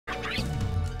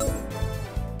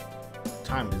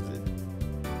time is it?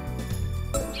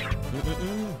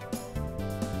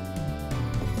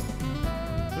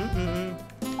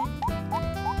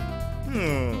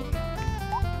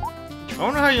 I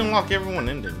wonder how you unlock everyone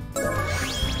ending.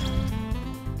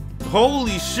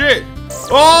 Holy shit!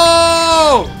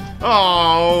 Oh!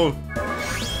 Oh!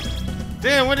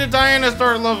 Damn, when did Diana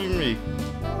start loving me?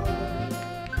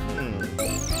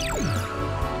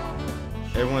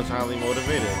 Everyone's highly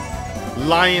motivated.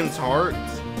 Lion's Heart.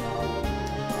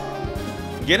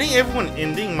 Getting everyone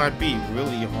ending might be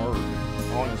really hard,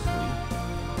 honestly.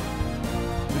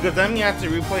 Because that means you have to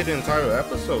replay the entire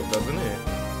episode, doesn't it?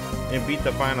 And beat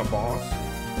the final boss.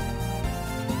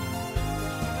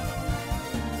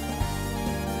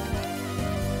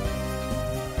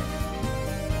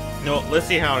 No, let's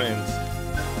see how it ends.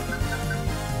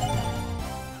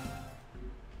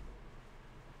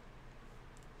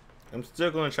 I'm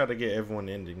still gonna try to get everyone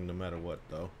ending no matter what,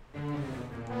 though.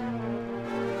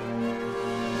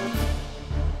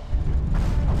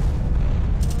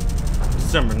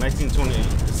 December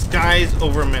 1928. The skies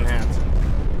over Manhattan.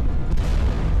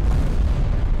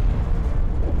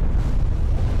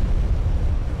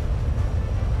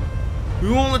 We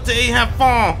won't let the A-half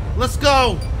fall. Let's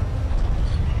go.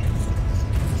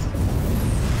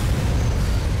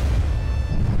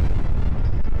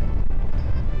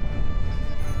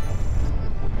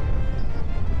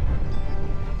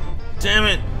 Damn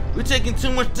it! We're taking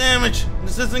too much damage!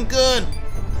 This isn't good!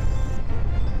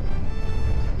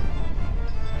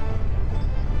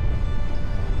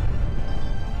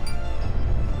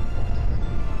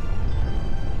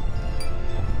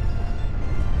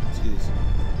 Jeez.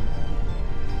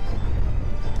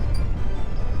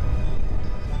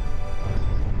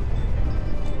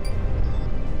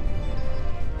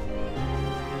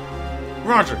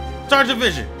 Roger! Start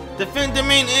division! Defend the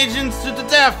main agents to the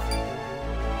death!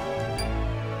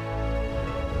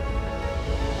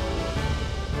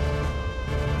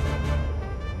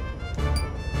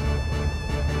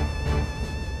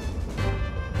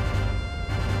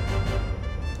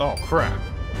 Oh crap.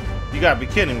 You gotta be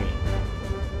kidding me.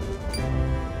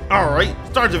 Alright,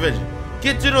 start division.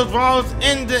 Get to those valves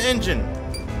in the engine.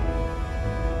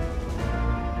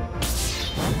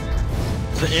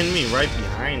 The enemy right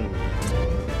behind me.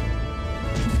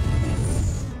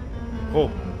 Oh,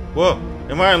 whoa,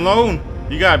 am I alone?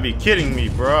 You gotta be kidding me,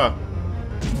 bruh.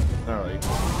 Alright.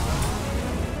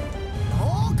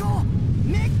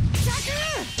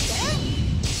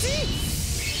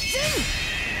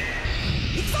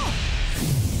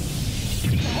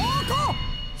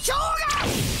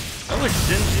 I wish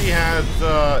Shinji has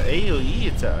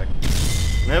AoE attack.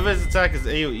 Never his attack is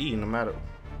AoE no matter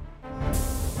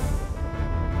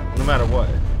what.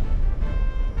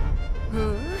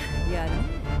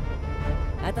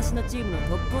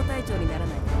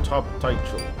 Top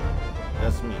Taicho.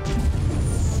 That's me.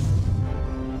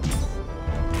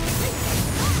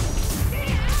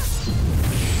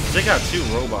 They got 2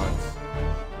 robots.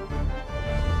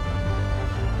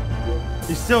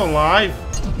 He's still alive?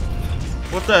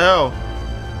 What the hell?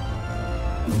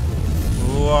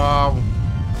 Wow.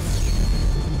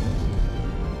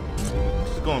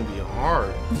 This is gonna be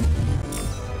hard.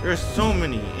 There's so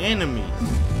many enemies.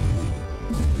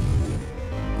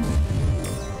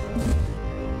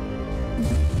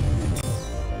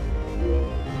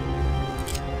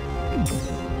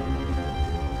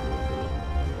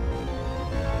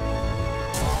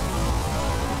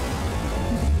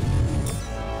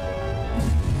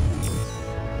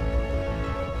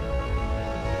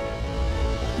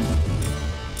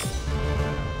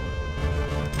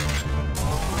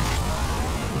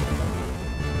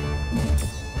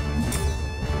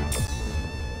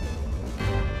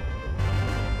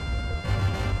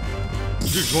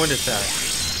 Do joint attack.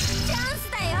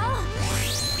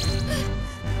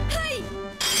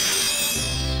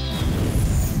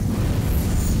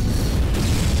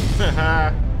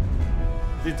 Haha.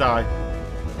 He died.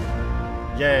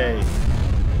 Yay.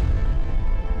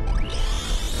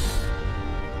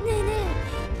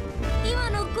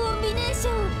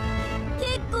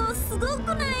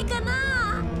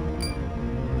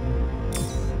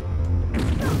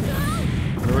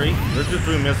 Three? Let's do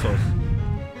 3 missiles.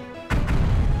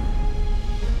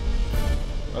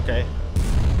 Okay.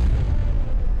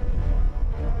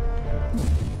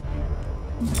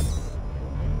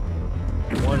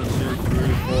 1, 2,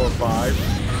 3, 4, 5.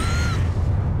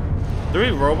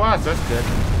 3 robots? That's good.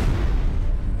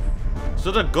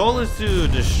 So the goal is to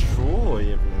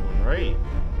destroy everyone, right?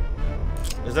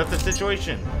 Is that the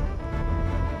situation?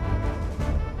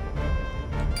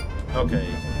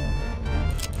 Okay.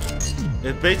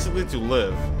 It's basically to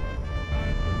live.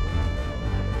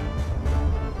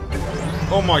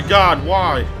 Oh my god,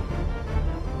 why?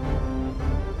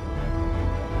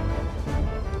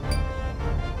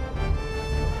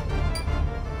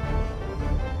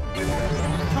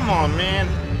 Come on, man.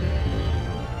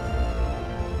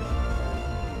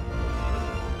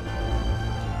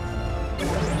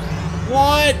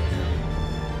 What?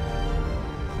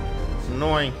 It's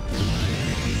annoying.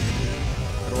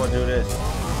 How do I do this?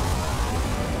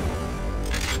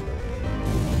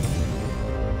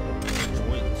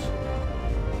 Joints.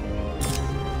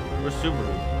 Where's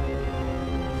Subaru?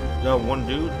 Yo, one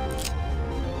dude?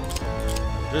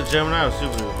 This Gemini or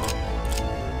Subaru, huh?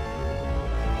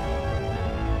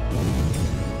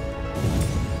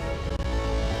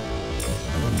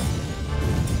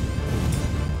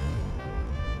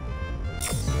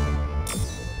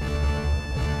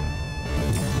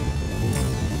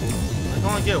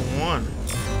 Get one.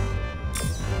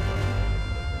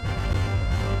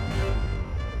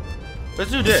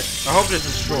 Let's do this. I hope this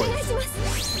destroys.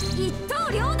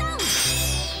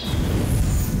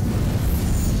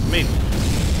 Maybe.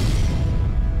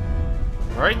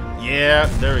 Alright? Yeah,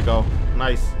 there we go.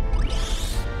 Nice.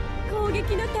 攻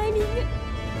撃のタイミング。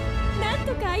なん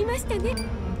とか合いましたね。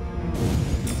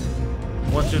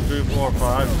1, 2, 3, 4,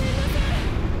 5.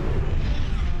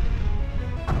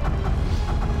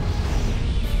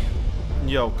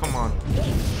 Yo, come on.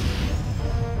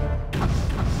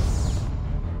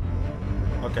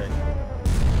 Okay.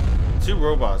 2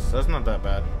 robots. That's not that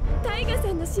bad. タイガ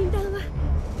さんの診断は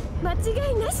間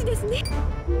違いなしですね。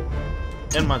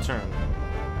End my turn.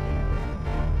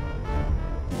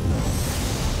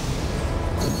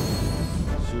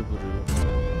 Subaru.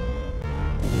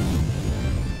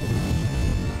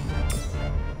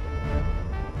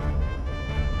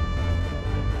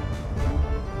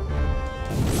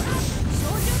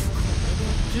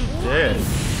 Dead.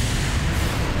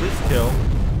 Please kill.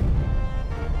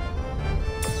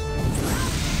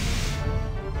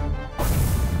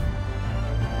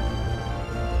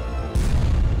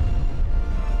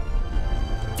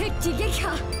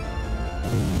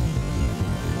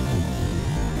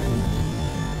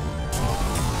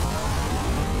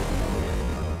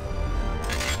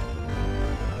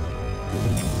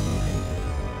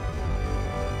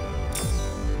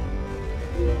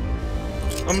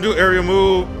 I'm gonna do area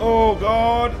move. Oh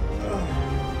god.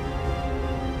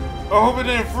 I hope it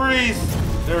didn't freeze.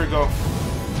 There we go.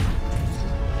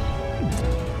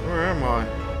 Where am I?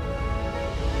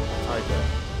 Tiger.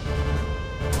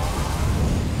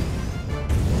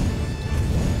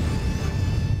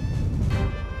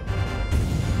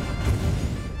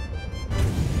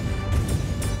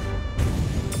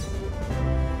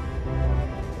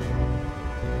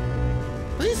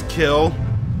 Please kill.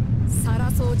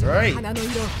 Right.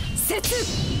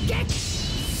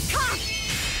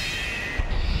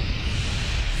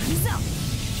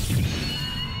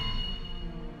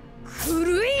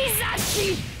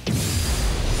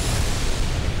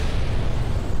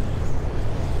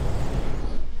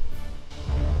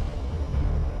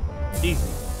 Easy.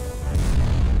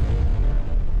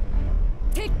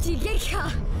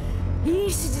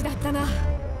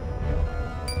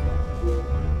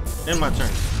 In my turn.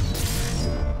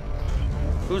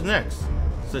 Who's next?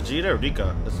 Sajida or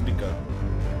Rika? That's Rika.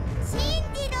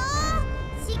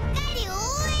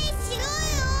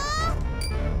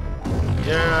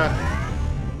 Yeah.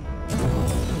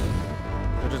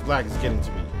 This lag is getting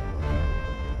to me.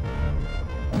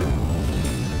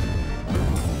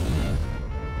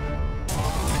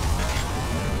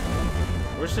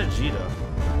 Where's Sajida?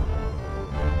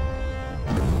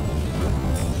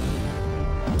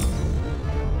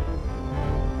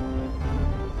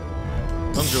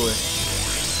 Don't do it.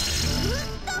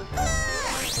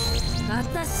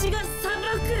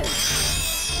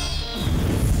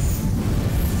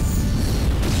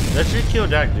 That should kill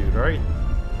that dude, right?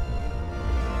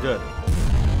 Good.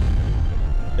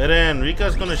 And then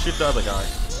Rika's gonna shoot the other guy.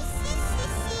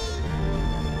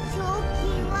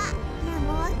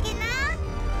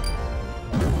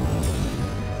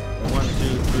 1,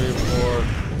 2, 3, 4,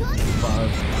 5.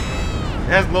 It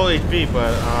has low HP,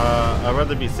 but I'd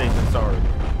rather be safe than sorry.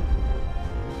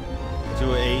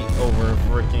 2-8 over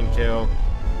freaking kill.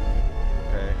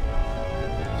 Okay.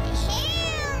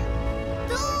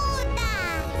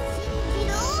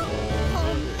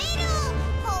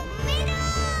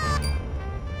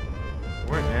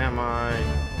 Where am I?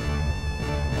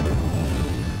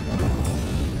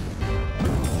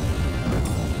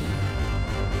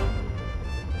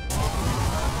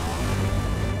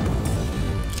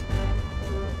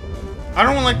 I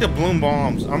don't like the bloom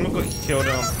bombs. I'm gonna go kill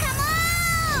them.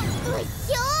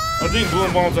 I think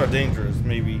bloom bombs are dangerous,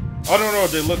 maybe. I don't know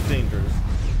if they look dangerous.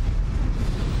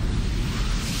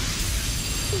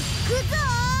 How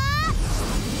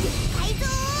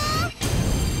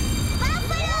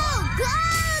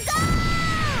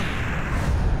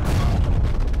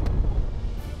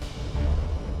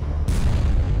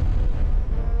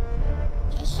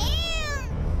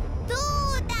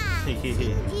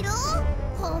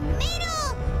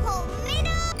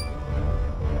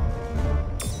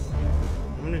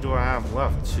many do I have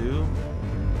left? 2?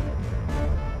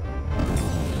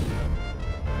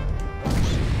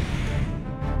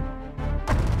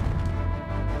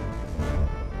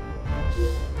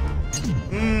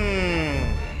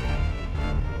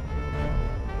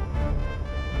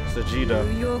 Sajida.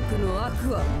 ニューヨークの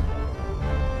悪は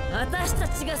私た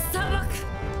ちが裁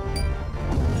く。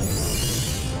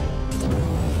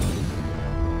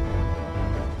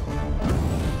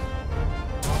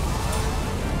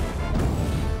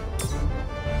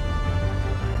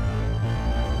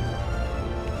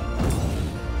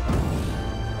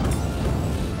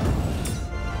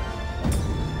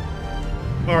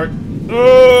Alright.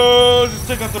 Oh, just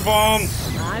take out the bombs.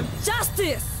 I'm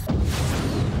justice.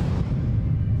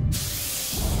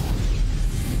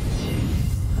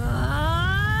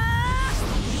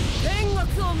 天国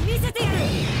を見せてやる。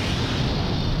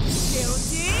手落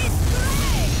ちストラ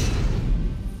イ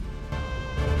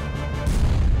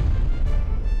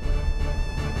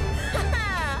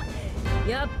ク。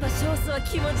やっぱ少数は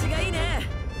気持ちがいいね。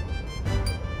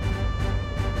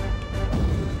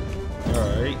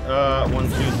Alright, 1, 2,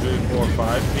 3, 4,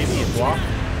 5. Maybe a block.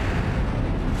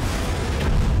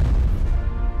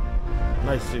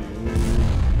 Nice.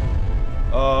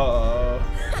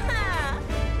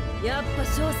 やっぱ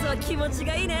少数は気持ち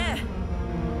がいいね。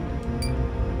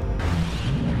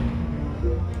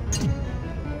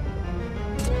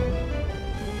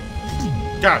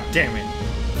God damn it.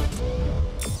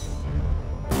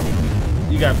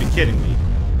 You gotta be kidding me.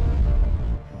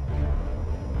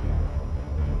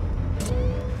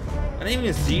 I didn't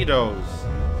even see those.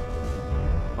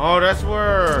 Oh, that's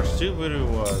where Subaru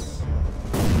was.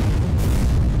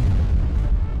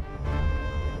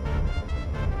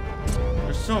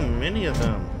 There's so many of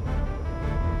them.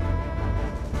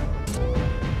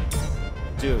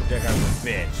 Dude, that guy's a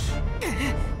bitch.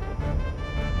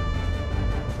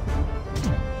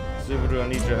 Subaru, I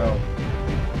need your help.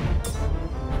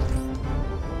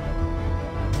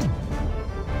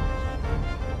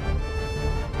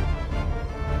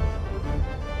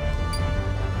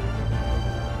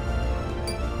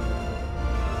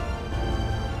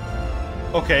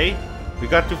 Okay, we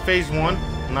got to phase 1.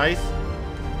 Nice.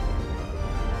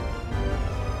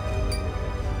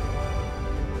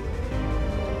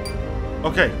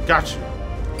 Okay, got you.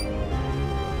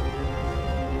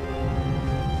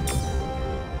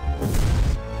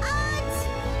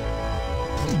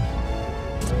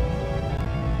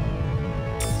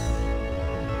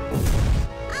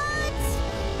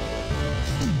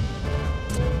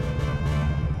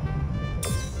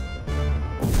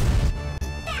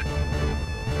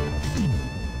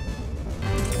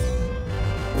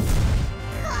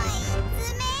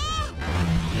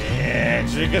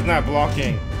 Rika's not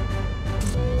blocking.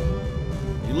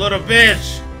 You little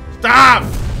bitch! Stop!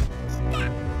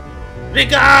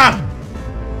 Rika!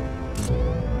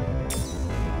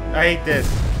 I hate this.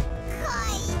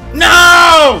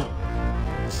 No!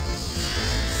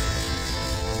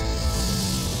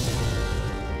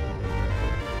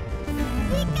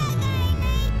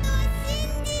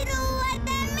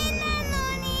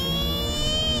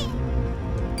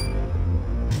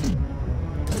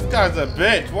 This guy's a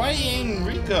bitch. Why he ain't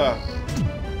Rika?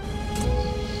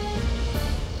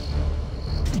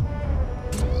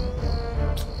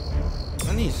 I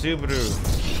need Subaru.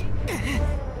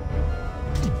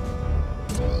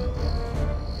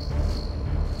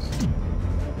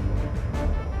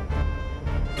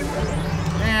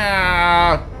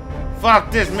 Yeah.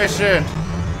 Fuck this mission.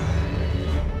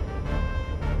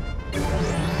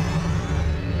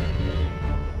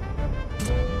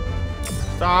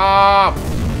 Stop.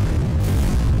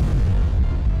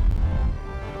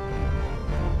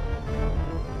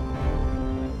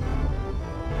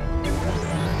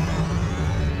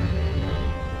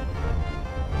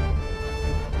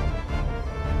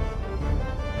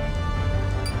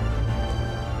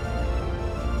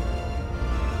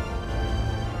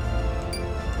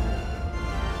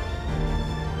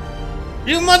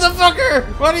 You motherfucker!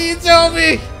 Why did you tell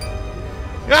me?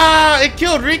 Ah, it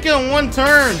killed Rika in one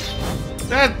turn.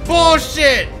 That's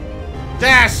bullshit.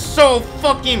 That's so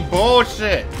fucking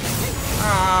bullshit.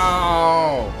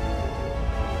 Ow.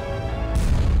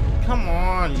 Come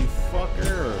on, you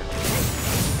fucker.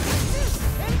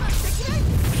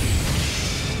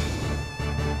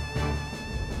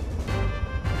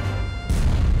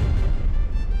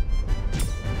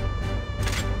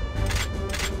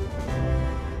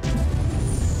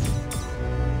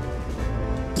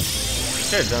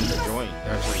 should have done the joint,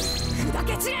 actually. 砕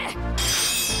け散れ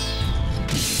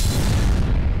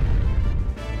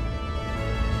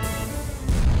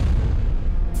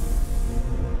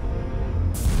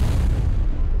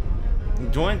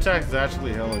Joint attack is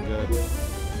actually hella good.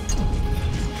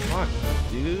 Fuck,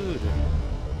 dude.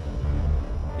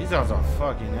 These guys are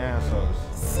fucking assholes.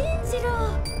 信じろ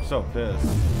I'm so pissed.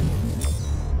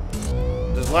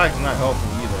 This lag's not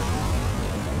helping either.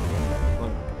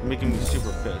 Like, making me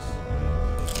super pissed.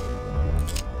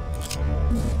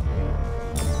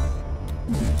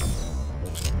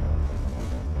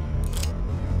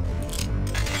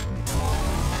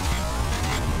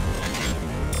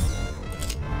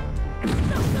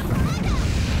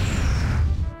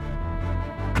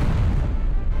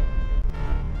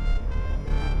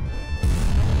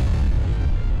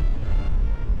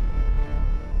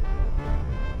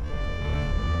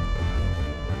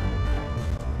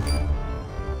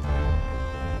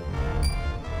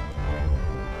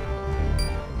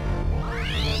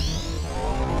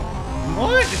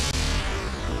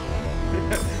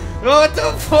 What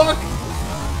the fuck?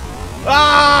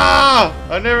 Ah!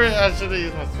 I should have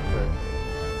used my super.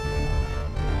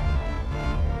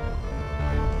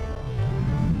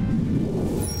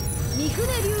 三船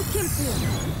流拳法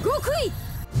極意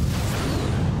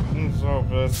I'm so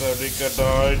pissed that Rika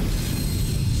died.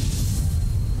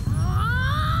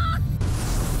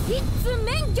 ヒッツ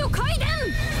免許階段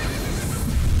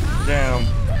Damn.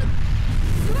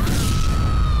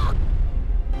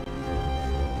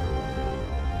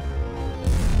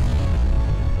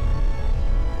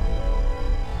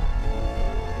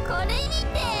 これに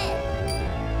て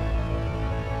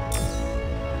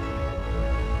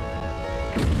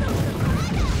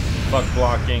Fuck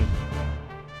blocking.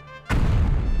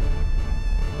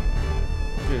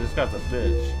 Dude, this guy's a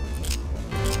bitch.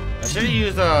 I should have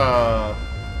used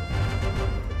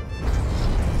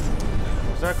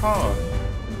what's that called?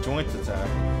 Joint attack.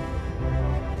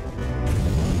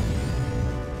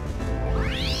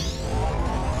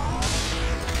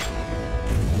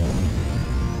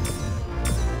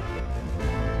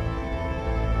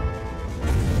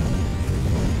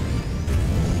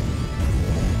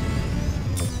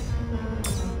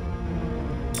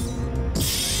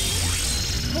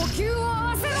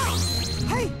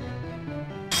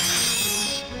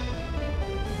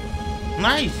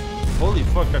 Nice! Holy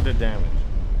fuck, I did damage.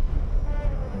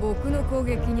 僕の攻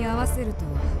撃に合わせると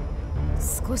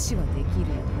少しはでき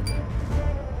るよ。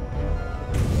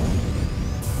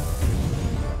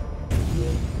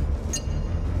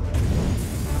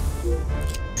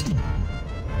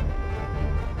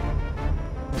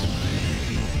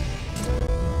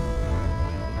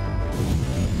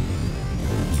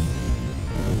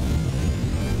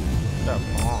That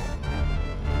bomb.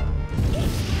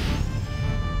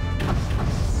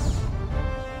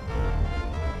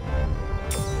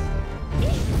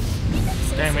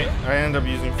 Damn it, I ended up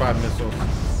using 5 missiles.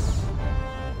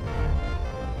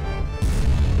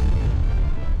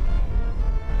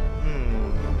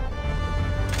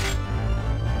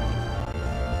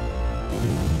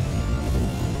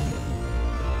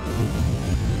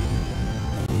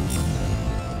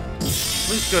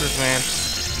 Please kill this man.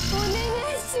 お願い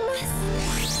します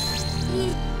一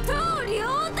刀両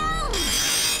断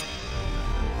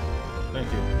Thank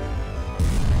you.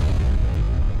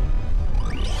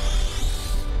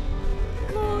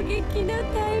 攻撃の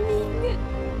タイミング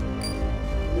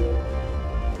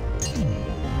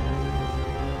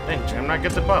Dang, Jam not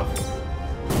get the buff.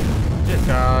 This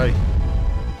guy.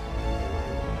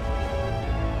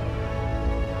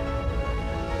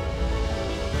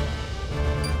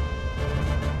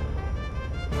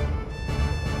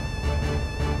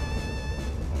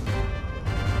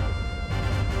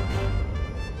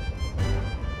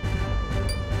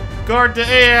 Guard the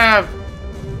AF!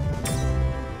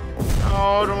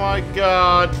 Oh my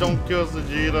god, don't kill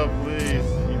Vegeta, please,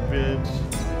 you bitch.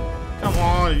 Come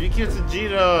on, if you kill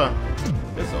Vegeta,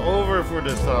 it's over for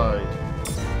this side.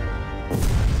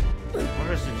 I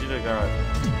wonder if Vegeta got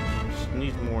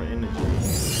needs more energy.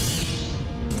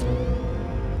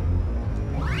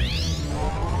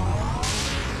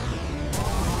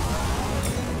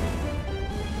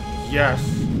 Yes.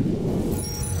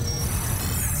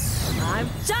 I'm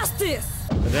justice!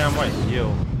 And then I might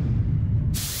heal.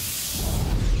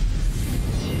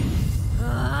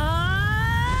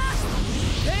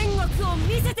 天国を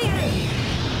見せてやる手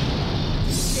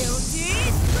落ち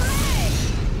ストレイ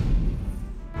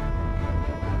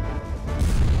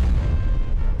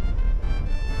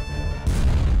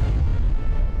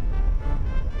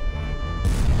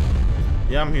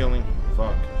Yeah, I'm healing.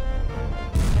 Fuck.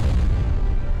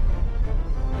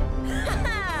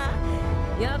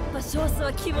 やっぱ少数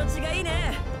は気持ちがいい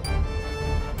ね。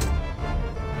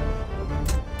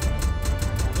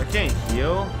 I can't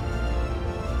heal.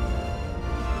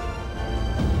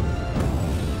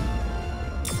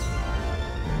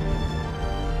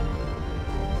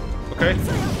 Okay.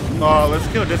 Oh, let's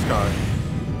kill this guy.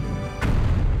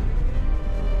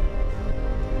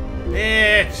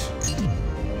 Bitch.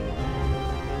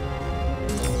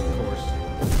 Of course.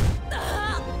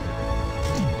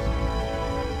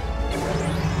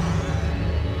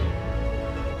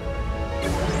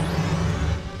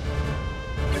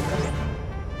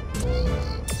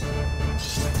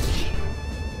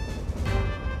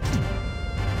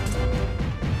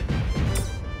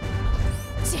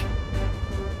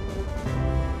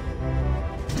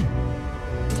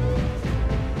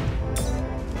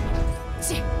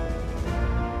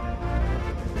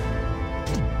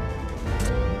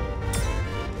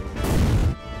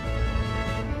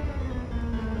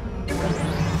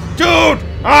 Dude!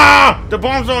 Ah! The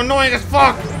bombs are annoying as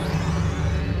fuck!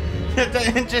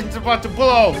 The engine's about to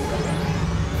blow!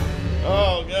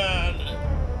 Oh god.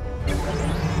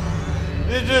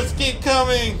 They just keep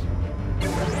coming!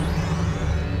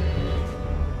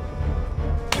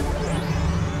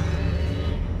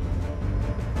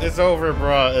 It's over,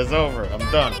 bro. It's over.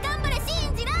 I'm done.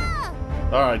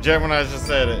 Alright, Gemini just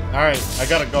said it. Alright, I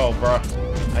gotta go, bro.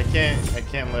 I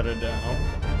can't let her down.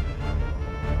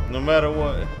 No matter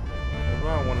what. What do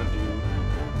I want to do?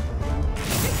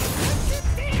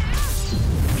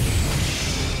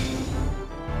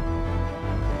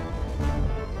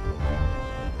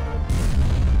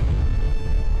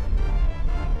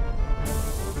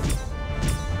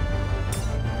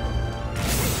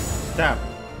 Stop.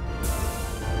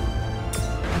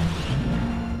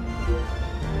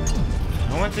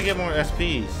 I want to get more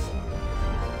SPs.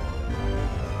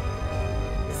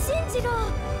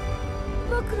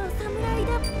 僕の侍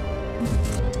だ。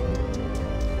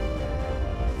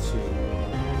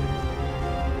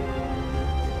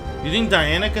 You think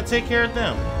Diana could take care of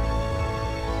them?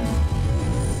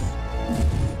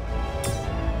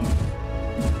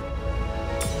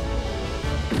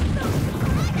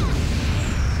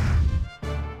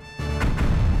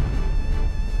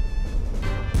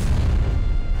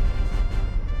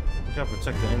 You gotta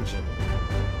protect the engine.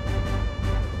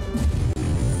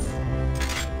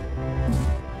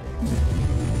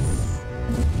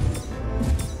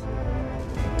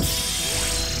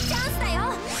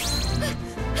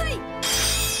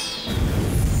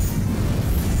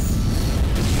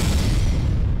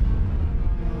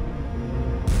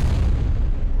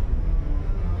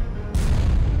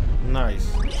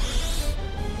 Nice. ね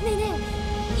えね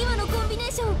え、今のコンビネ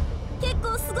ーション結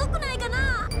構すごくないか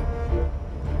な。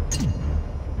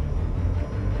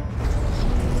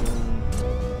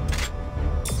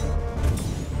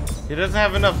 He doesn't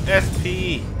have enough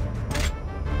SP.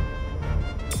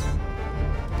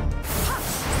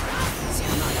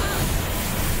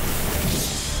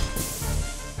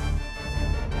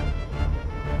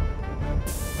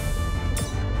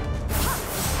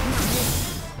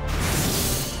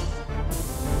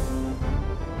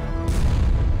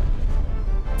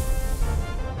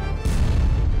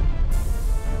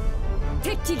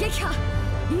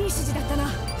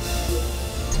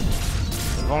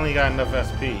 I've only got enough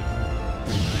SP.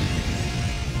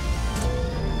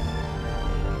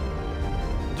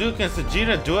 Dude, can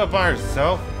Vegeta do it by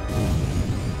herself?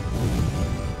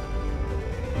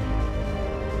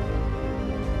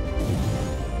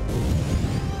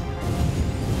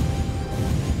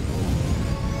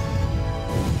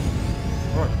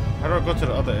 How do I go to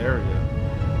the other area?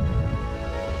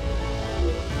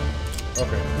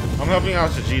 Okay, I'm helping out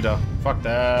Vegeta. Fuck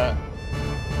that.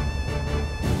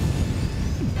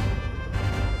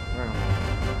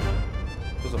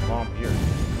 There's a bomb here.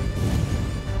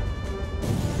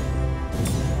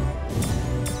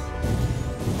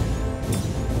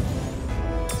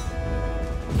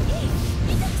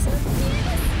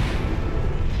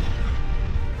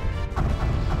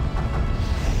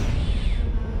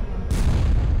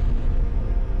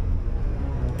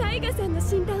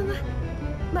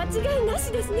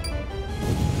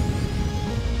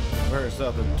 Where's the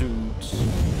other dudes?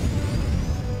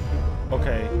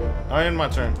 Okay, I end my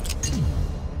turn.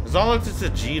 It's all up to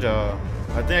Vegeta.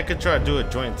 I think I could try to do a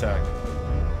joint attack.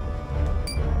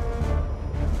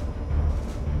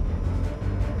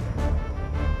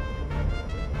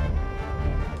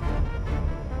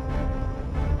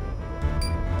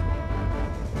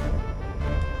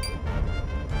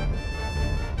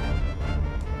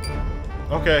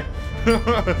 Okay.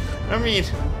 I mean,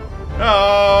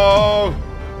 oh.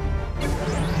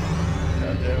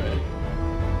 God damn it.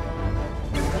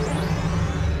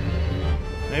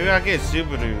 Maybe I'll get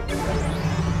Subaru.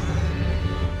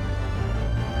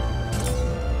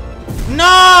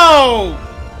 No!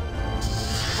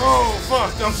 Oh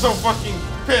fuck, I'm so fucking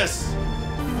pissed.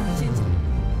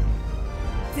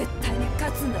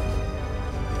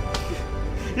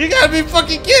 You gotta be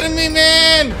fucking kidding me,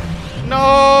 man!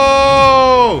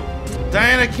 No!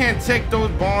 Diana can't take those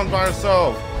bombs by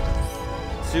herself.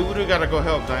 Subaru gotta go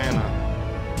help Diana.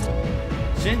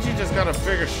 Shinji just gotta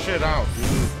figure shit out,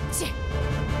 dude.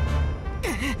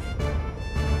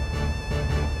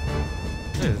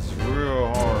 This is real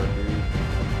hard, dude.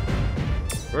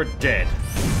 We're dead.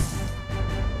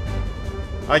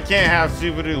 I can't have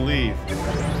Subaru leave.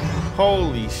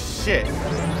 Holy shit.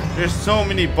 There's so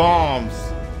many bombs.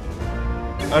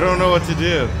 I don't know what to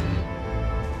do.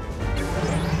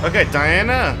 Okay,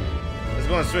 Diana is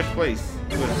going to switch place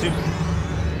with Subaru.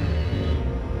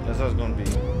 That's how it's going to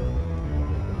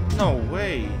be. No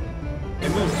way. It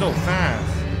moves so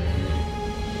fast.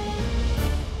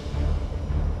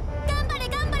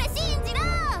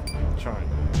 Trying.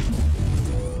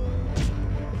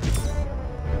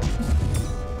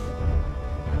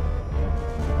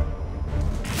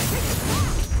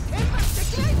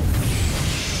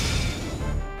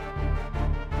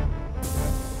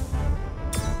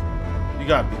 You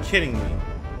gotta be kidding me.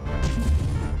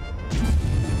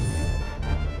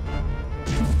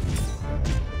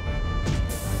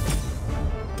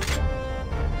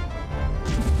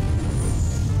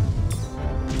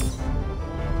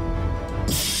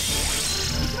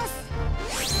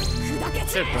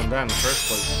 Should have done that in the first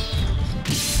place.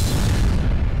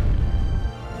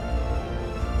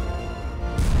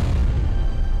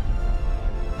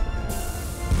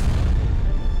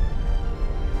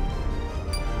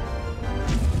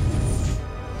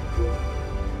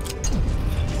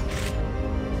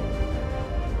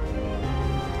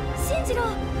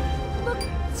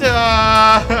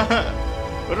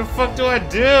 What the fuck do I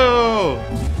do?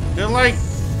 They're like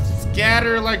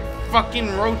scattered like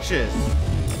fucking roaches.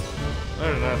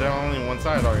 No, they're only on one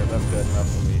side. Oh yeah, that's good enough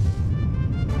for me.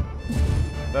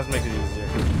 Let's make it easier.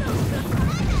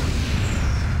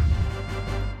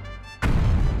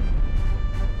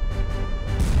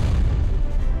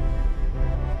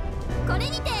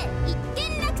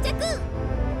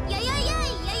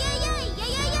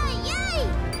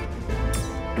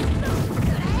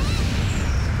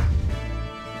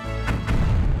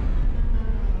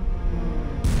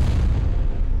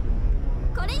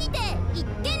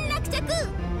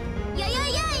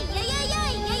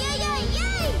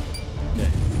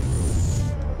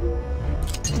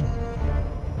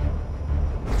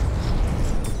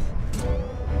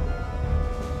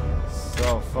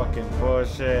 Fucking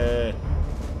bullshit.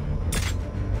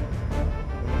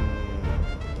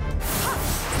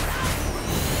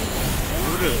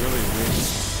 Dude is really weak.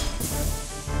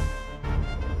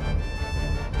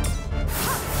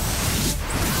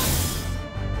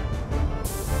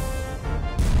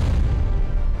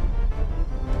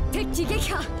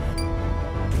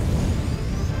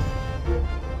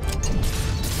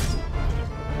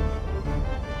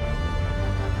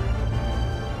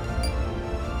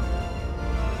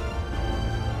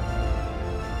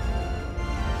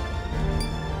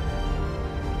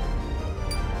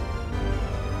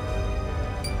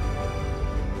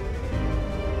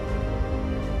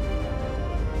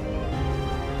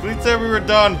 Please say we were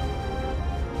done.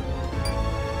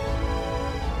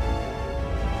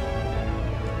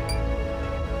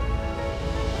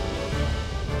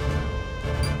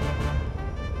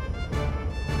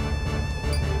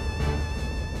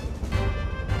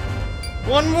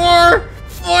 One more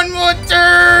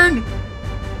turn.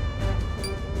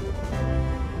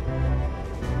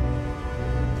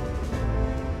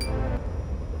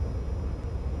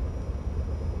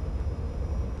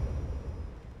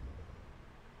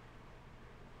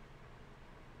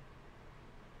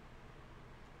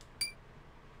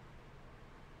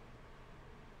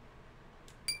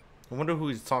 I wonder who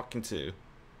he's talking to.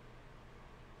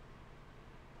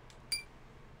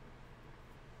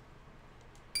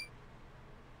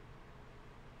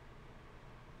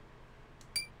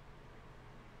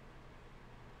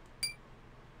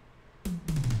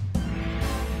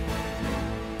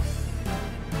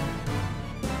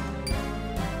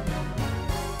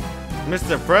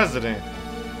 Mr. President,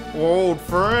 old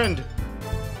friend.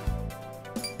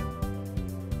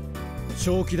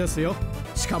 正気ですよ。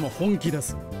しかも本気で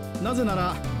す。なぜな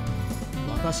ら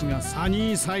私がサ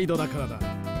ニーサイドだからだ。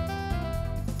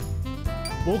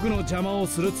僕の邪魔を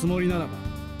するつもりなら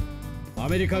ばア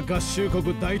メリカ合衆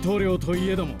国大統領とい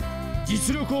えども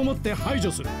実力を持って排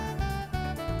除する。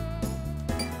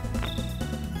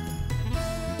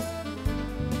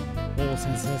もう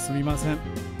先生すみません。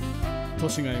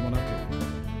年がいもなく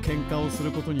喧嘩をす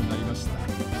ることになりました。家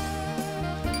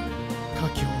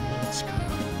境の力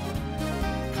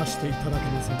貸していただけ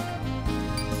ませんか。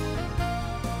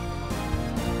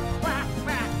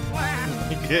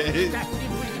The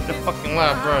fucking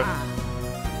laugh, bro.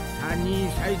 サニ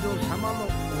ーサイド様のお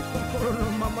心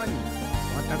のままに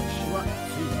私は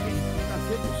ついていくだ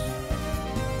けです。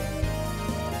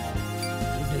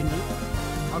すでに家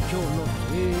境の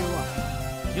経営は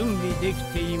準備でき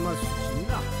ていますし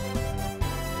な。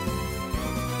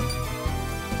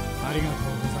ありがとう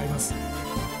ございます。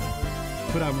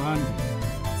プラムアンリ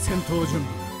戦闘準備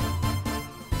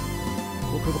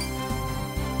国語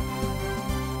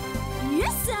イエ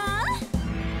スさ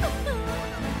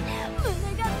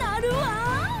胸が鳴る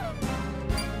わ。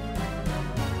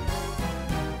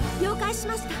了解し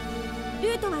ました。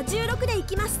ルートは16で行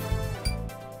きます。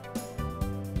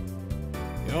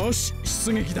よし、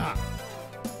出撃だ。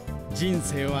人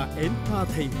生はエンター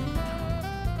テインメント。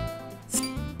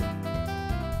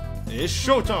 It's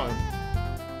showtime.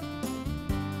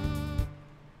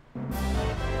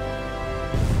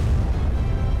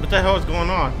 What the hell is going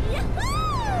on?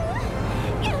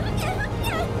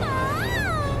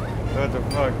 What the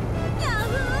fuck?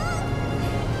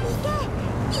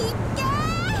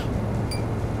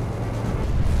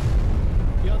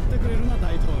 やってくれるな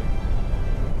大統領。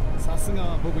さすが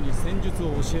は僕に戦術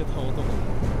を教えた男。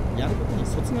やることに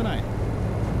そつがない。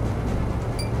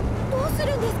どうす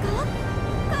るんですか？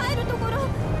帰るところな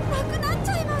くなっち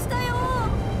ゃいましたよ。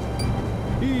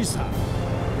いいさ、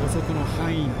予測の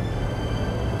範囲内。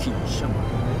金シャマ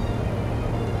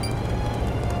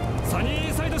サニ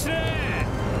ーサイド司令、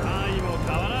隊も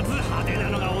変わらず派手な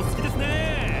のがお好きです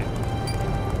ね。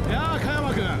いやあ、加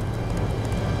山君、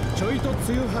ちょいと梅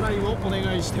雨払いをお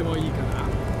願いしてもいいかな。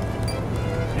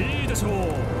いいでしょう。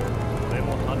俺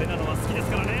も派手なのは好きです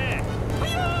からね。は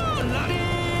いよー、ラリー。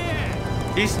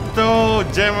 He stole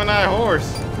Gemini horse.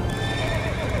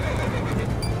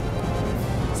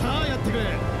 さあやってくれ。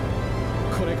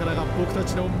これからが僕た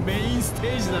ちのメインス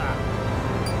テージだ。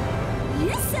イ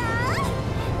エスさー、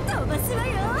飛ばすわ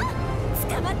よ。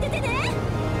捕まっててね。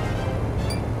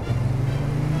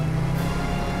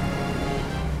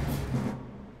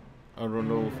I don't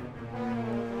know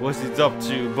what he's up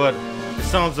to, but it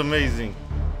sounds amazing.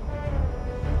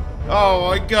 Oh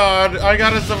my god, I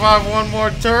gotta survive one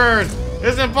more turn.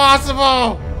 It's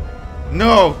impossible.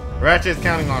 No, Ratchet's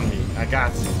counting on me. I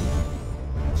got you.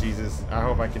 Jesus, I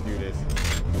hope I can do this.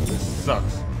 This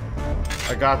sucks.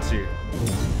 I got you.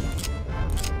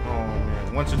 Oh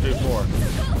man, 1, 2, 3, 4.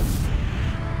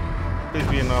 Please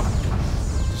be enough.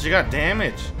 She got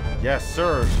damage. Yes,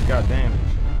 sir, she got damage.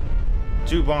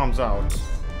 2 bombs out.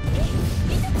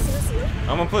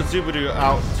 I'm gonna put Subaru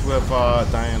out with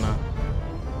Diana.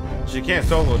 She can't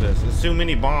solo this. It's too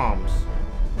many bombs.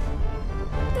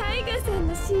 タイガさん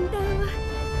の診断は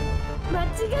間違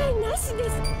いなしで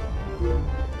す。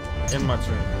In my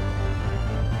turn.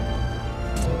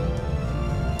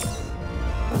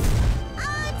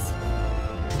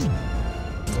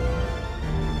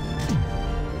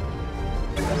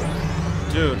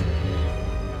 Dude,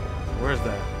 where's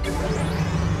that?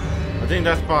 I think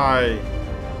that's by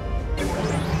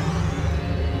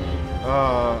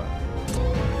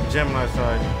Gemini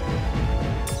side.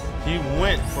 He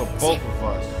went for both of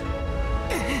us.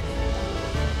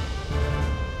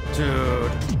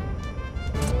 Dude.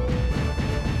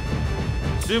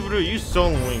 Subaru, you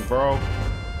soloing, bro.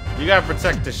 You gotta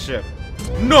protect the ship.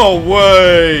 No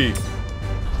way!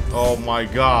 Oh my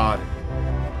god.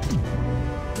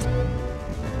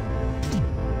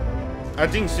 I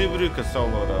think Subaru could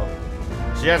solo though.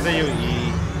 She has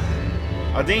AoE.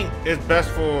 I think it's best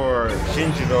for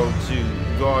Shinji though to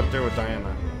go out there with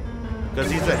Diana.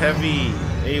 Because he's a heavy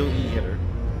AoE hitter.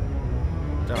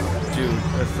 Oh, dude,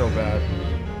 that's so bad.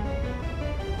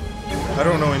 I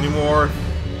don't know anymore.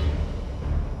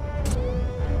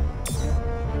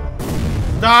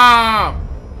 Stop!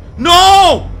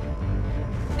 No!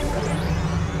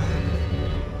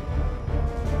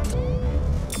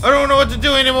 I don't know what to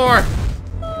do anymore.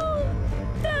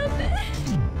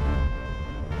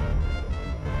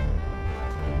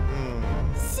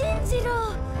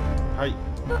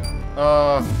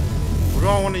 What do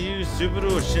I want to use?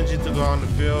 Subaru or Shinji to go on the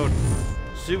field?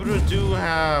 Subaru do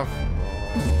have...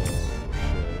 Oh,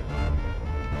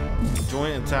 shit.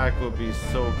 Joint attack would be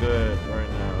so good right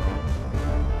now.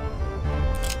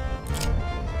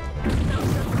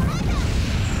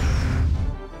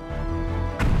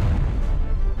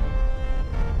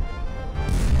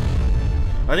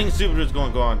 I think Subaru's going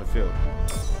to go on the field.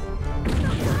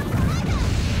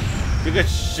 Because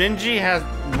Shinji has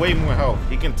way more health.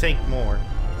 He can tank more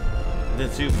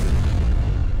than Super.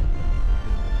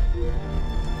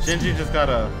 Shinji just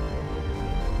gotta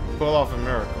pull off a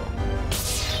miracle.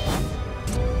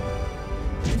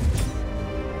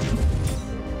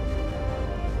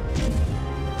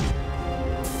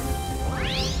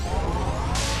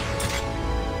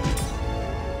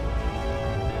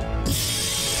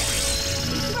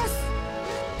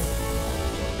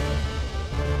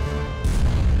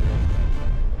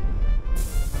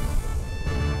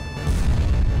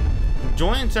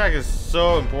 Joint attack is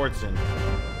so important.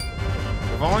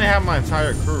 If I only have my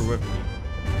entire crew with me.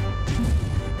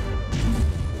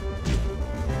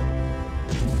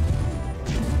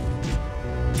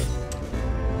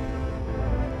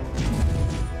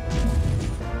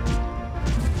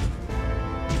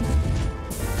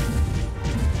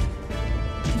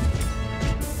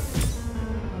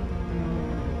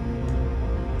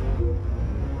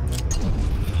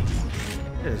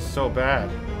 It is so bad.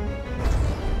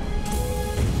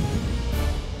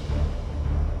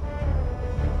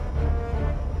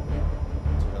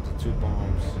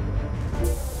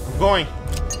 Going.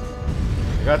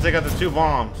 I gotta take out the 2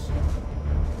 bombs.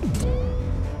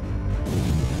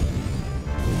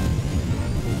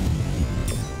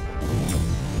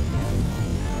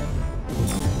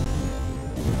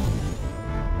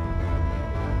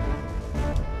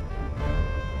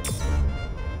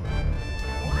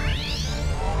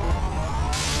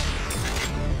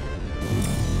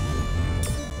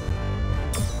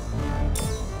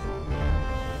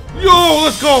 Yo,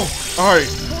 let's go. All right.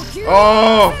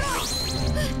 Oh.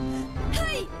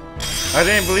 I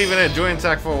didn't believe in a joint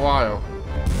attack for a while,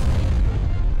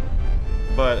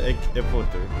 but it pulled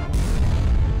through.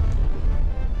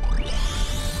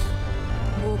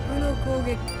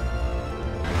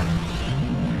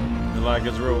 The lag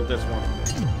is real with this one.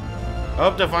 I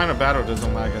hope the final battle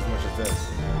doesn't lag as much as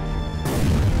this.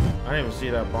 I didn't even see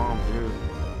that bomb, dude.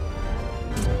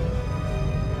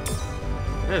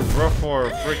 It is rough for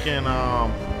freaking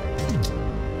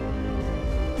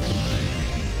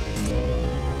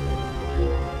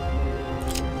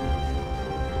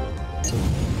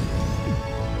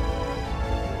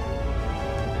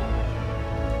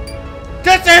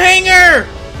That's a hanger!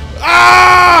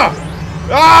 Ah!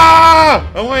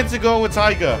 Ah! I wanted to go with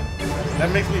Taiga.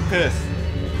 That makes me pissed.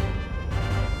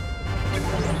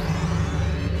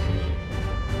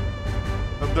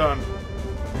 I'm done.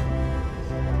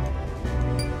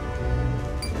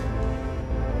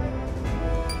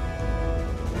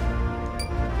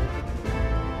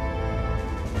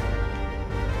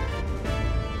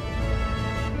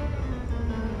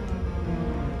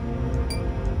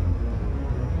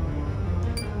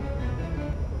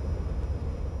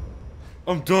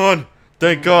 I'm done.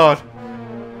 Thank God.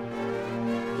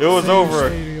 It was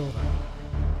over.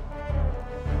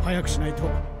 早くしないと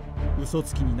嘘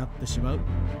つきになってしまう。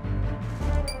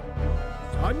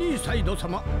サニーサイド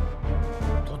様、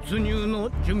突入の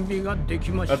準備がで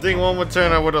きました。 I think one more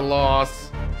turn I would have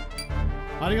lost.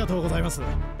 ありがとうございます。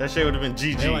 That shit would have been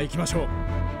GG. では行きましょう。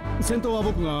戦闘は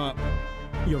僕が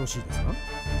よろしいですか？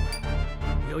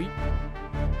よい。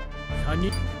サニ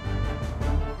ー。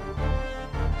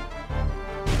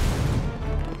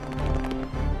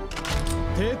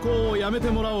 抵抗をやめて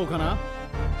もらおうかな。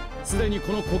すでに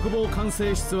この国防管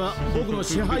制室は僕の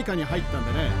支配下に入ったん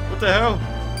でね。What the hell?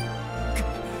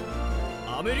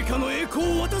 アメリカの栄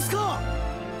光を渡すか。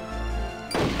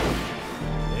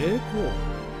栄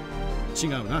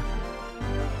光？違うな。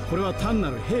これは単な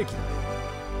る兵器だ。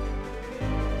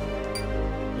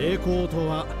栄光と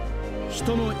は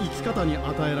人の生き方に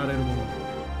与えられるもの。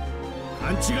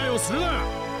勘違いをするな。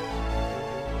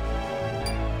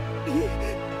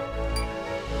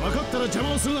分かったら邪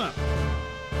魔をするな。こ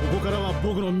こからは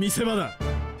僕の見せ場だ。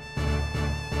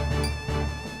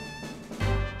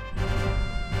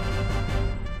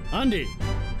アンディ、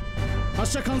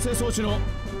発射管制装置の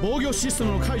防御システ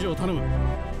ムの解除を頼む。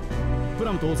プ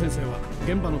ラムと王先生は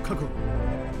現場の確保。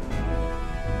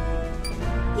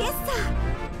イエスサ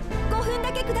ー、5分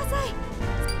だけください。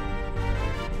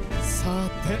さ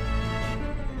て、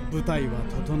舞台は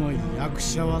整い、役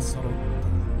者は揃った。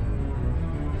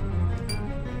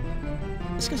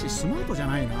しかしスマートじゃ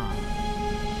ないな。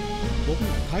僕の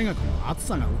大学の暑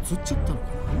さが移っちゃったのか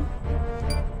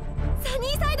な。サニ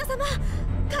ーサイド様、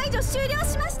解除終了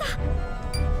しました。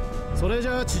それじ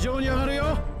ゃあ地上に上がる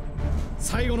よ。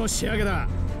最後の仕上げだ。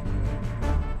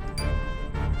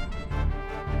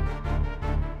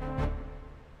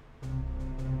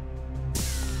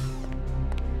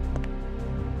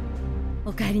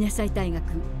おかえりなさい、大河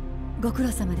君。ご苦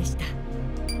労様でした。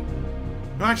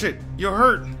Ratchet, you're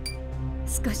hurt.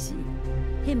 少し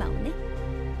ヘマをね。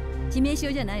致命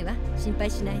傷じゃないわ、心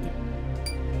配しないで。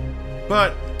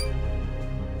 But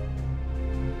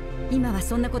今は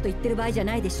そんなこと言ってる場合じゃ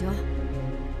ないでしょ。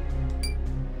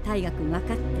大河君分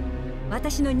かって、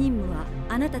私の任務は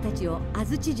あなたたちを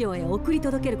安土城へ送り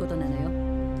届けることなのよ。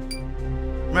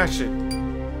 Match it.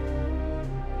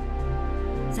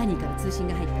 サニーから通信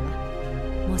が入ったわ。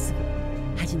もうすぐ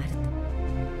始まると。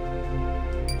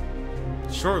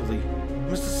 Shortly,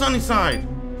 Mr. Sunnyside.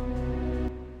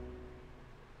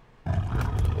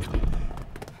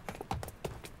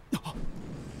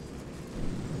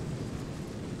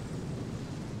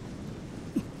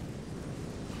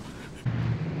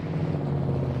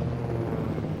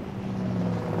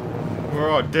 We're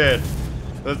all dead.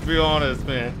 Let's be honest,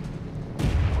 man.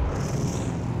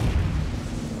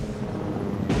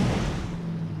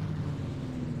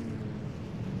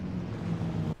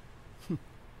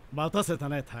 待たせた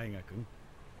ね、大河君。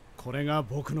これが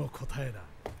僕の答えだ。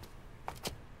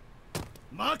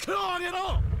幕を上げ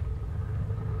ろ。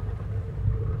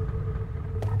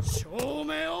照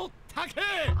明をたけ。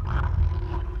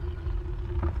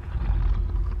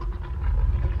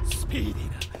スピーディー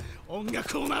な音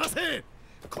楽を鳴らせ。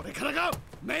これからが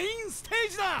メインステー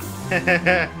ジだ。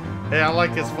Hey, I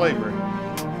like his flavor.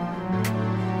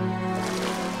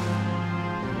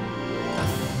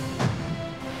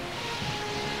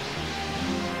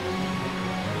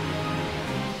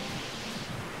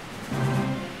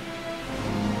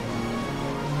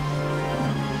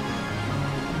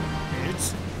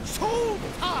 It's show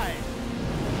time.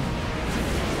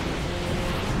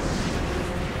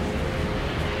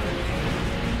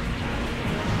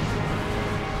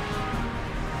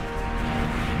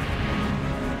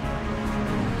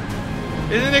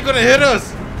 Isn't it gonna hit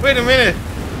us? Wait a minute.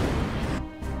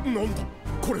 なんだ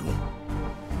これは。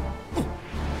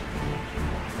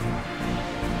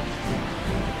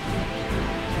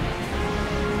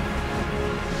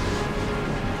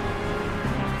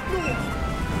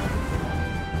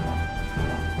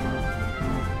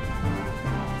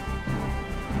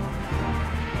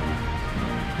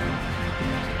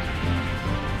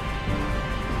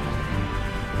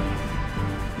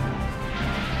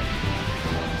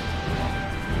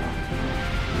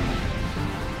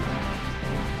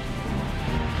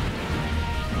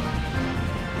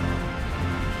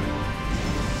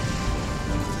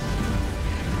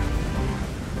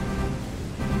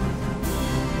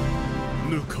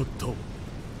ぬかったわ。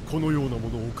このようなも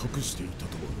のを隠していた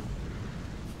と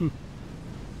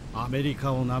は。アメリ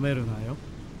カをなめるなよ。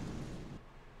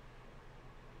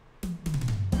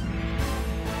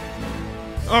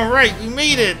Alright, we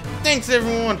made it! Thanks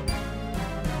everyone!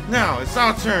 Now, it's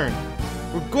our turn.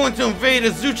 We're going to invade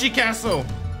Azuchi Castle!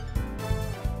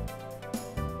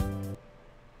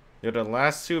 Yo, the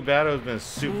last two battles have been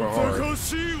super hard.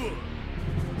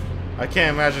 I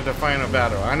can't imagine the final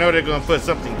battle. I know they're gonna put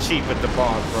something cheap at the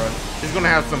boss, bro. He's gonna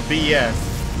have some BS.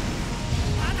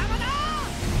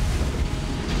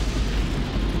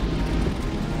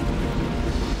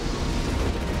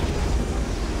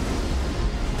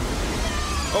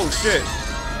 Oh shit.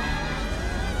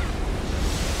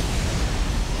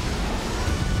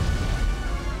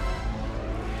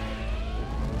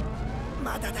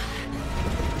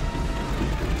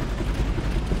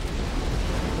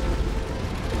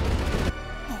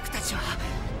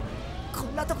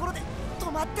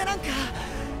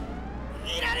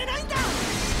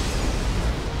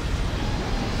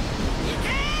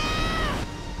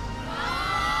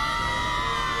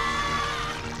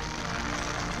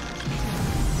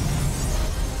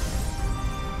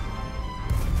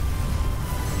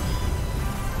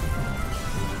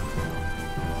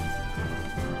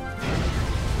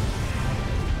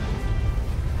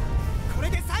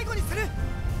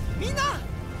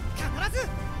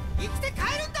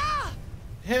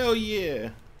 Hell yeah.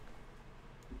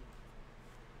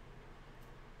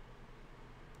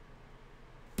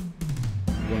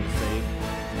 Going to save.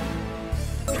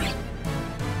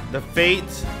 The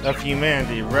fate of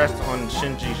humanity rests on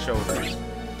Shinji's shoulders.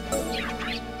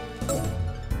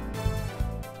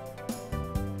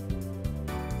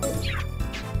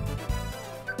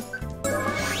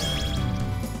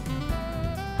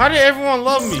 How did everyone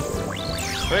love me?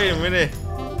 Wait a minute.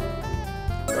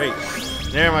 Wait.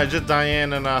 Never mind, just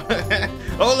Diane and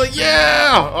oh look,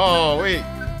 yeah! Oh wait,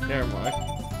 never mind.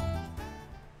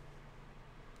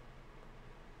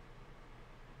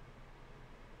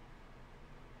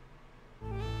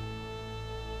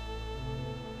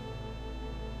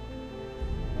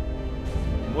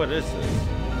 What is this?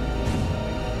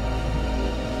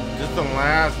 Just the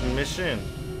last mission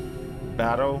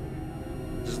battle.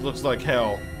 Just looks like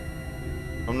hell.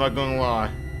 I'm not gonna lie.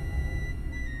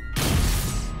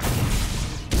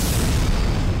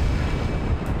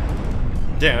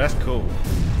 Damn, that's cool.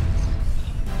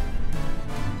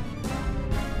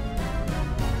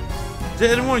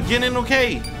 Did everyone get in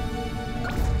okay?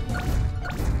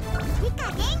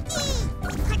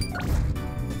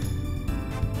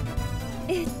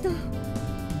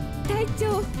隊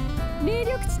長、霊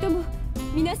力値とも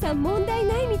皆さん問題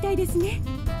ないみたいですね。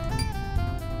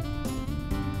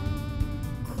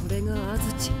これが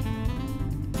安土。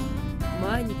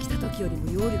前に来た時より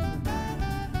も揚力が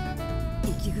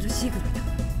息苦しいぐらいだ。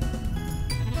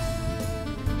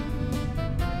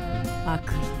悪意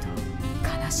と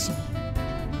悲しみ、こ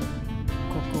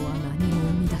こは何も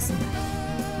生み出せない。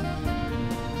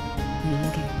人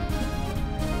間、いや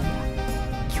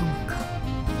虚無か。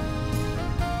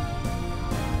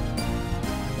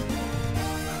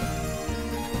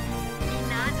みん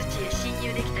な安土へ侵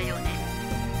入できたようね。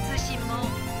通信も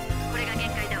これが限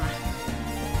界だわ。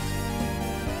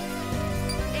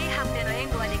A 班での援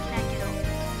護はできないけど、み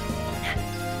んな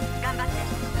頑張って。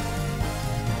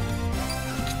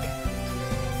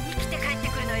生きて帰って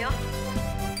くるのよ。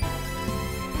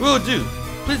 Will do.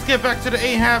 Please get back to the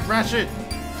A-Hab, Ratchet.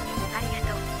 ありが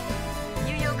とう。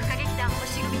ニューヨーク歌劇団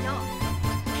星組の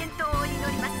健闘を祈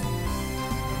ります。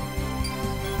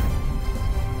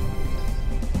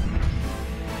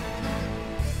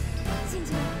信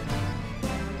じろ。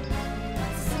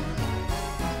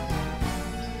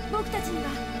僕たちには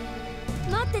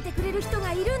待っててくれる人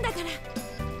がいるんだから。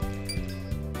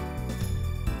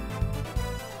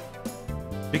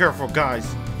 Be careful, guys.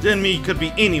 The enemy could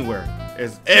be anywhere.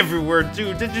 It's everywhere,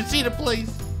 dude. Did you see the place?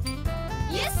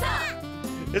 Yes, sir.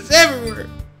 It's everywhere.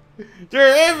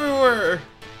 They're everywhere.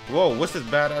 Whoa, what's this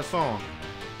badass song?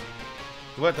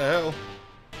 What the hell?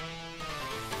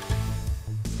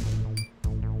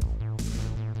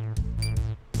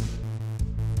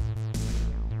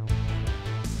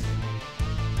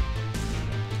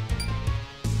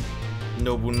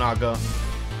 Nobunaga.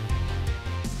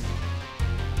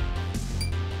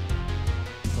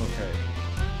 Okay.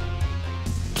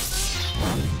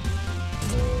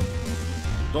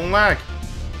 Don't lag.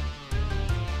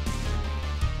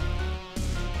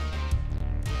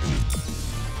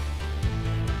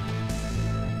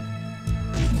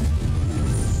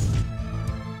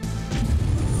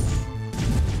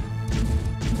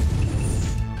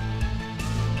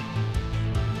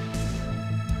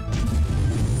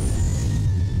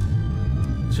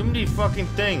 Too many fucking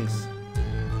things.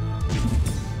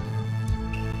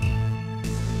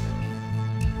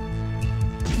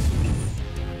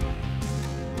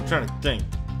 I'm trying to think.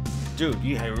 Dude,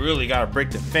 you really gotta break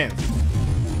the fence.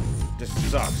 This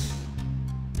sucks.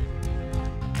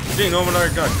 Do you know when I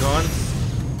got guns?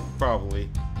 Probably.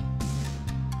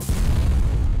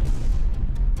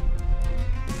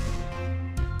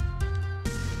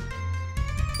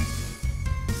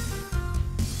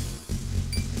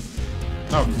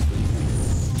 Obviously.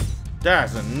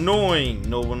 That's annoying,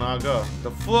 Nobunaga.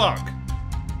 The fuck?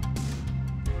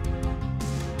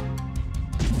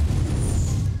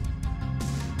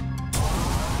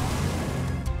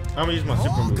 I'm gonna use my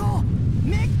super move.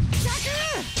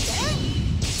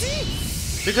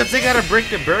 Because they gotta break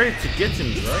the barrier to get to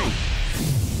me, right?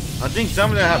 I think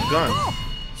some of them have guns.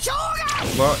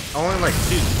 But only like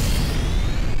 2.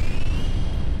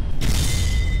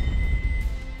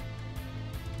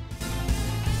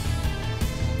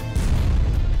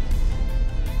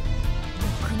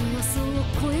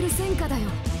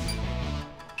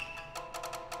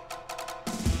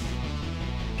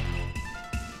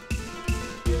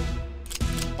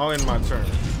 Oh, in my turn.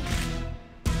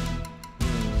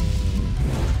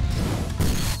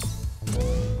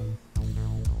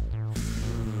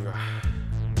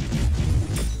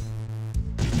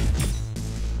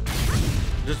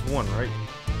 Just one, right?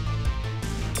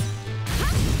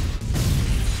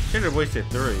 Should have wasted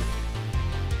 3.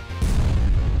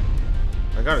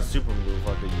 I got a super move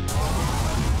I could use.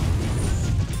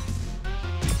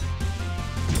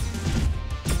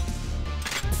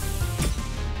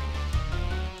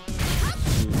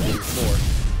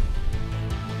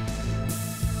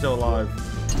 Still alive.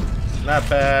 Not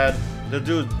bad. The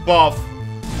dude's buff.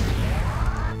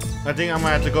 I think I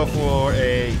might have to go for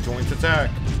a joint attack.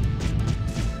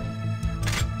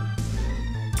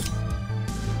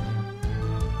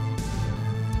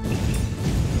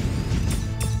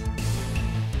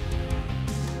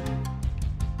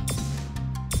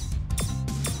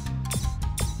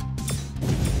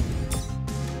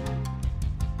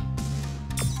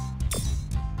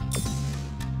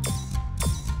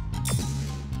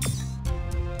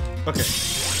 Okay,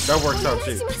 that works out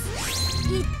too.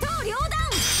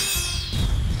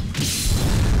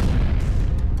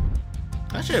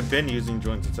 I should have been using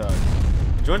joint attack.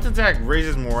 Joint attack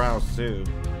raises morale too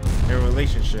in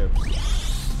relationships.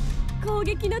 攻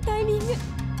撃のタイミング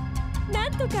な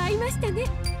んとか合いましたね。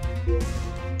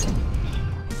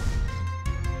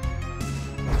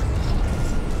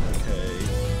 Okay.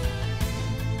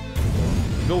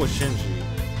 Go with Shinji.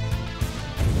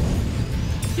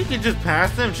 You can just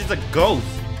pass him. She's a ghost.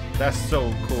 That's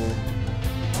so cool.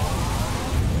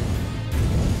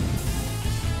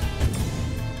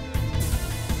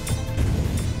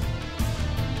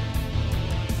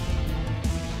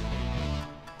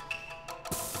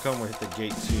 Come hit the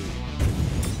gate too,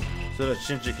 so that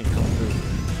Shinji can come through.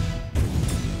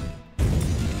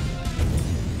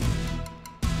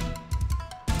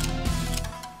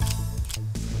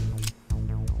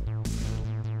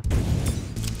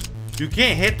 You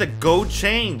can't hit the gold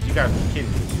chains. You gotta be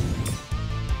kidding me.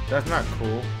 That's not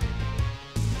cool.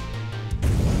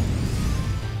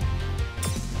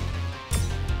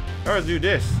 I'll do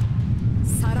this.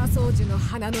 サラソウジュの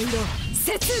花の色、雪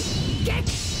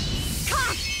月か。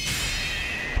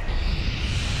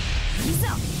い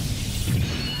ざ。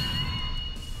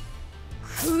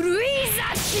狂い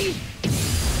咲き。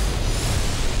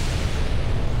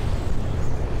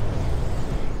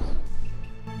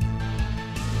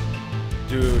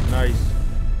 Dude, nice.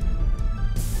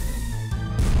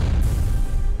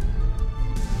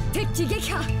 敵機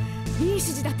撃破、いい指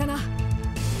示だったな。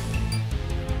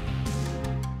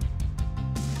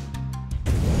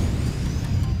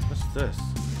 What's this?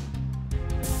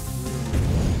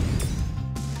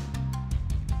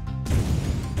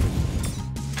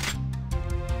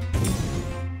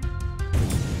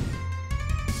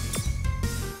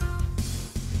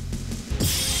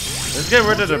 Let's get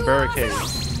rid of the barricade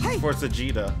for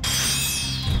Vegeta.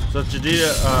 So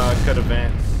Vegeta could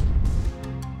advance.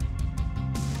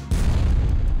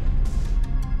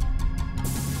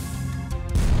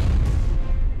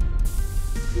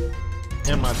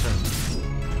 And my turn.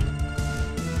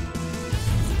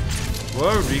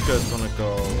 Where Rika's gonna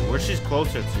go? Where she's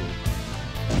closer to?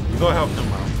 You go help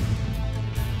them out.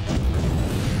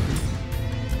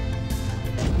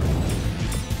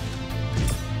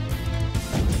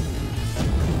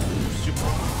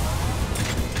 Super.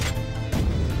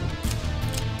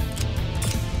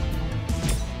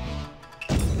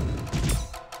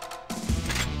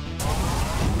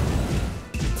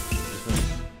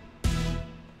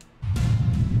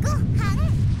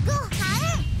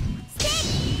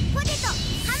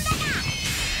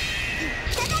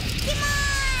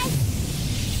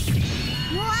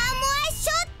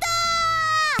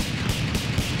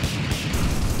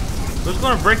 Who's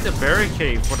gonna break the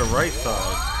barricade for the right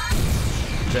side?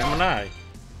 Gemini.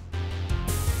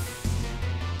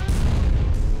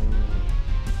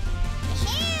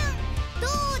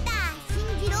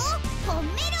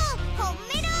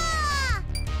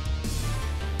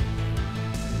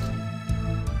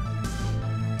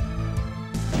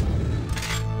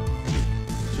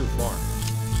 Too far.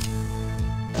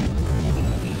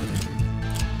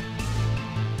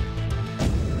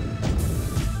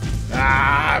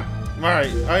 Ah!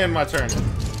 Alright, I end my turn.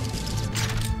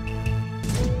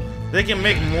 They can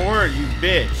make more, you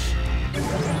bitch.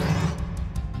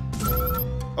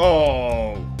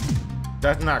 Oh,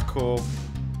 that's not cool.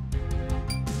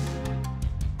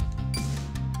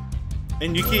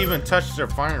 And you can't even touch their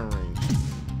firing range.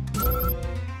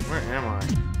 Where am I?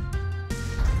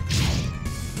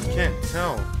 I can't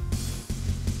tell.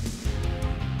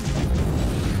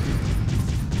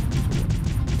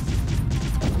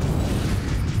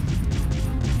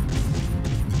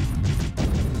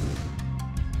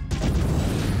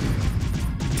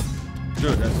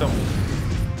 Dude, that's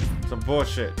some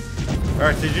bullshit.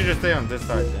 Alright, so you just stay on this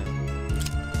side then.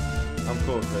 I'm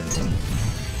cool with it.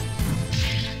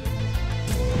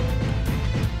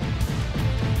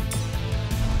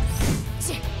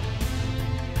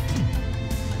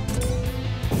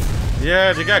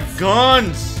 Yeah, they got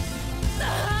guns!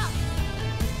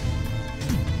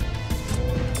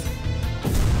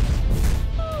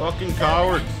 Fucking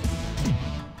cowards.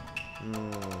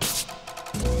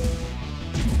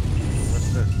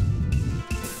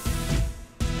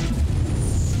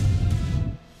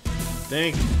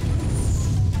 Think.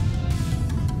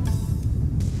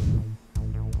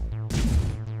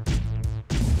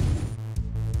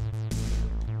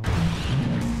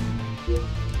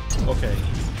 Okay.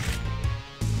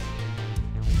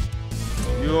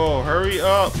 Yo, hurry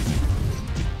up.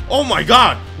 Oh my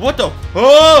god! What the?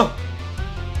 Oh!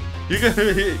 You could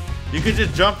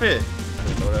just jump it. I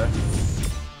didn't know that.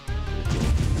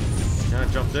 Can I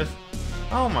jump this?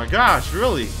 Oh my gosh,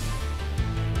 really?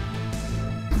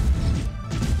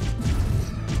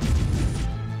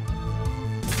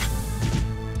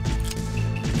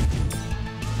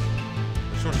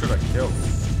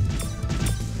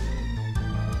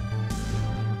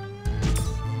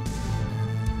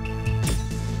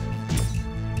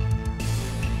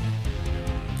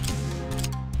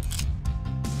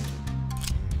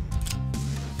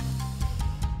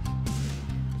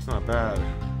 Not bad.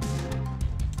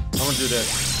 I'm gonna do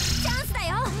this. チャンスだ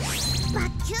よ。バッ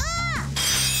キュ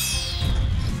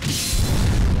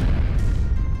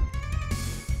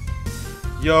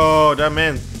ー。 Yo, that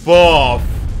man's buff.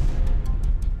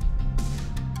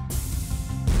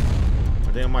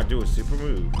 I think I might do a super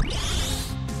move.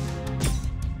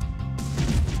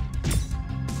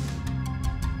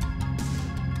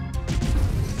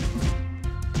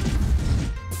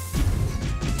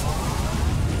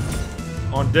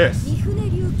 On this.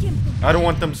 I don't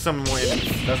want them summoning more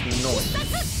enemies. That's annoying.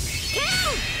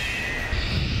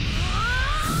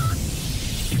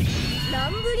 ラ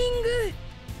ンブリング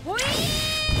ほい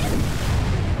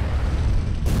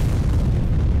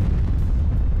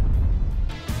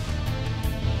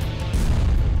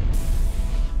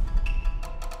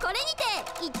これにて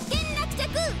一件落着。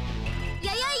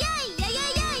やややいやや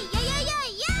やいやややい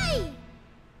やい。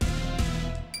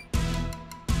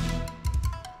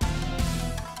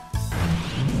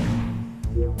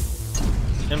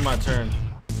 In my turn.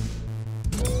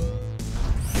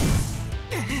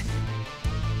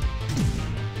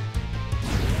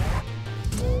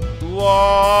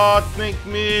 What? Make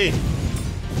me. I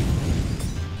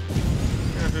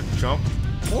have to jump.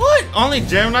 What? Only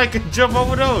Gemini can jump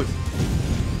over those.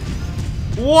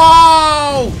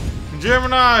 Wow!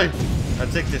 Gemini! I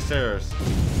take the stairs.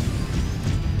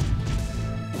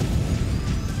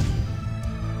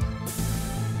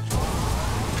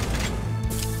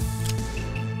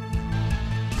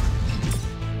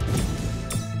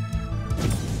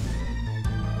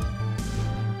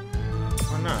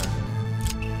 Why not?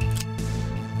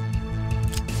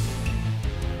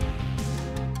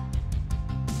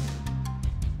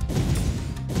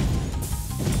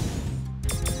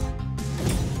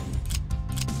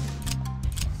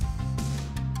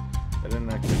 I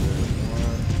didn't actually do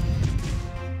one.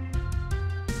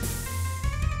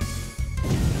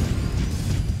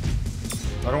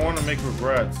 I don't want to make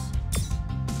regrets.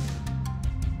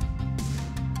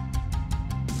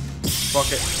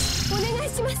 Fuck it. お願い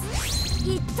します。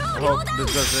一刀 I 両 hope 断。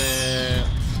 this doesn't.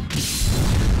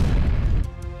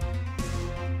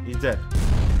 He's dead.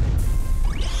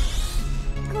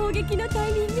 攻撃のタ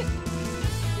イミング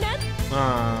な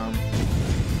ん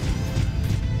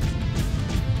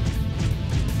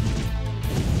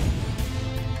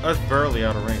That's barely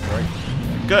out of range, right?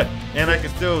 Good. And I can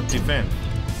still defend.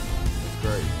 That's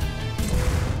great.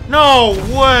 No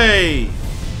way!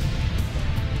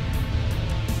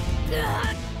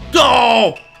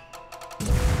 Go!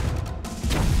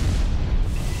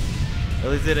 At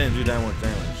least they didn't do that much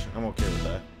damage. I'm okay with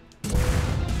that.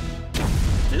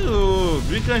 Dude,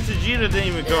 Rika and Sajita didn't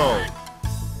even go.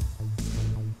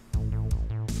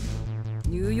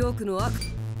 ニューヨークの悪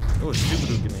It was stupid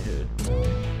who getting hit.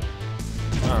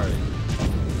 Alright.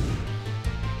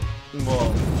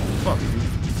 Well, fuck you.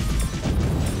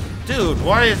 Dude,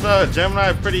 why is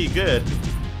Gemini pretty good?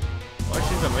 Why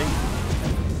she's amazing?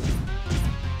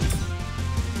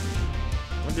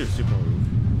 I'll do a super move.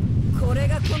 これ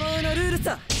がこの世のルール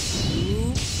さ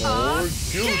Oh,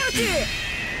 guilty.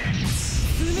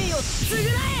 罪を償え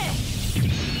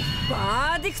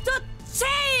バーディクトチェ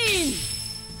イン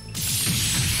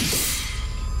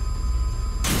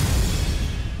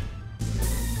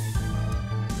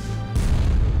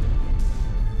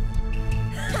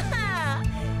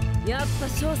やっぱ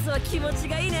ショースは気持ち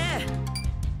がいいね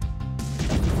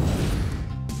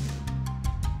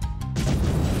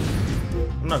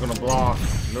I'm not gonna block.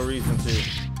 No reason to.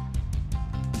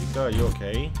 Rika, you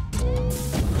okay?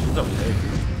 She's okay.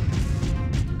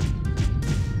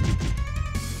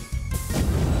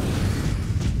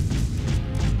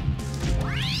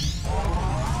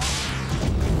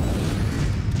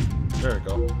 There we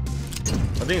go.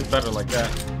 I think it's better like that.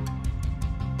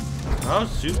 How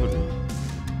super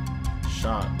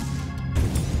shot.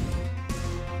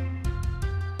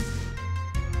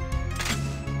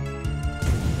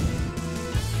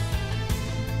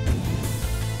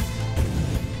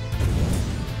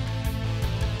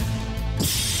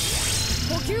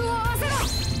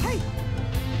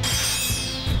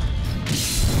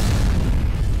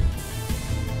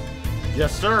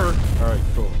 Yes, sir. All right,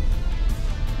 cool.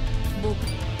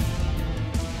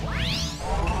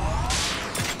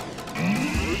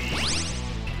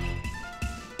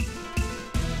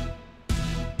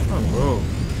 Oh, whoa.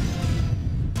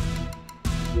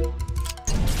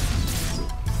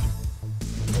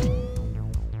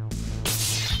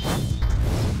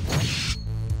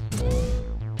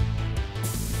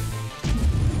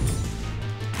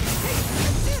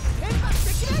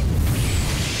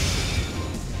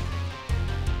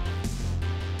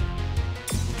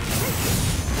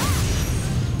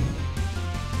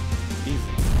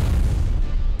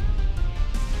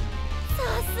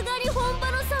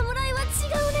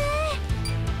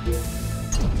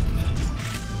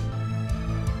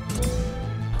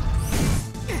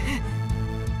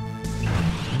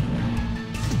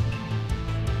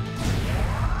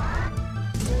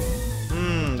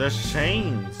 there's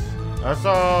chains. I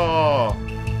saw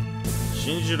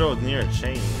Shinjiro near a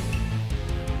chain.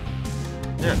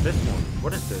 Yeah, this one.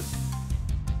 What is this?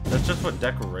 That's just for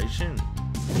decoration?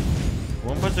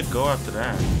 When does it go after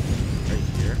that? Right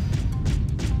here.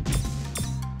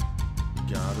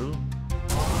 Garu.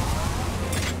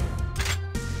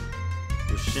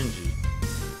 With Shinji.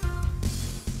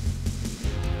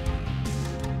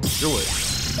 Do it.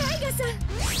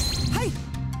 Hey.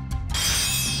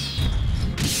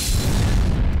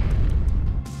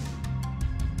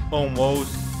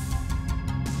 Almost.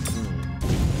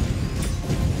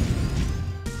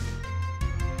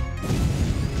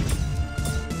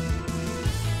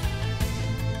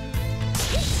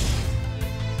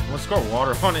 Let's squirt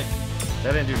water on it.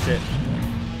 That didn't do shit.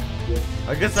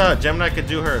 I guess Gemini could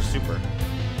do her super.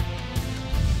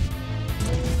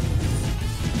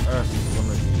 That's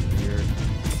gonna be weird.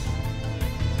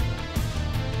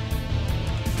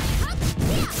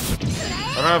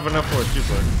 I don't have enough for a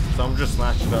super, so I'm just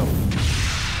snatching it up.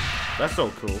 That's so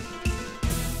cool.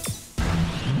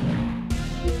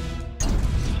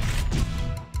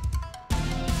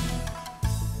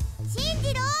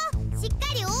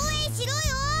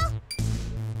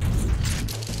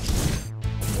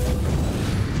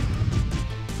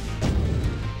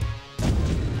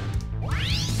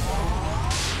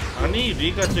 I need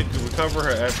Rika to recover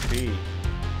her SP.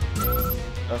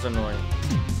 That's annoying.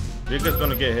 Rika's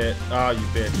gonna get hit. Ah, you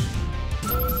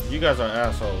bitch. You guys are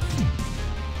assholes.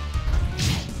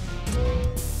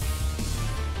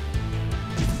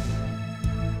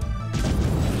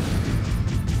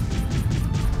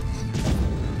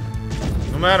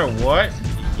 No matter what?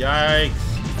 Yikes.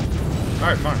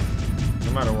 Alright, fine.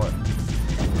 No matter what.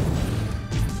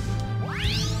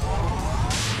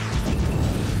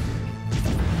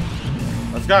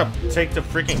 Let's gotta take the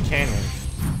freaking cannon.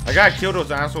 I gotta kill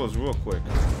those assholes real quick.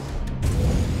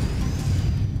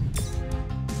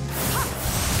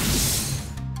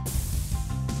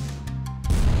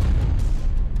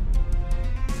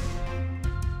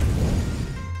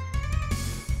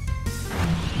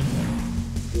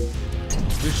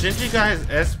 Dude, Shinji got his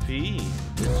SP.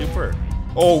 His super.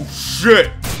 Oh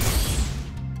shit!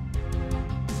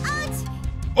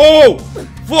 Oh!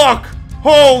 Fuck!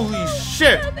 Holy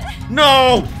shit!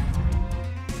 No!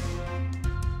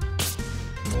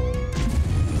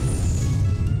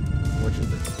 Which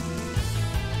is it?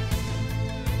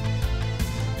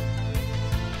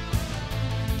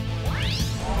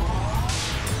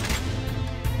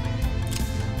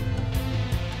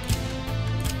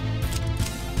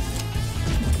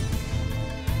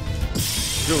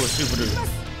 Do it, super dude.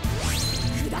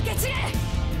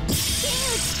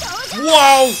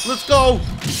 Whoa! Let's go!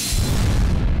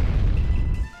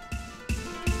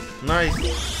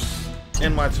 Nice.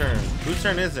 End my turn. Whose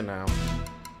turn is it now?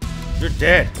 You're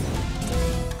dead.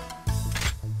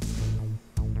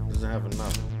 Doesn't have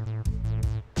enough.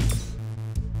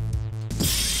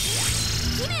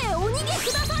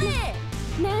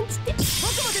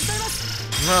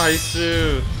 Nice.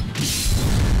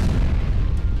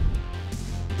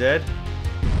 Dead?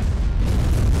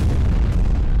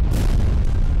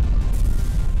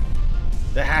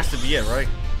 That has to be it, right?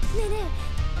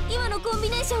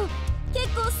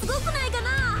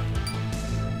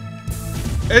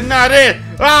 It's not it!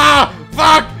 Ah!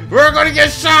 Fuck! We're gonna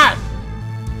get shot!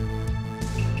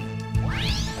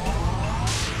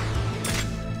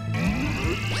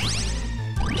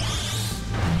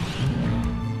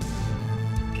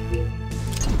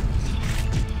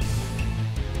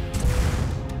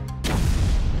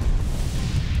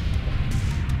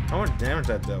 How much damage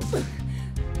that dealt?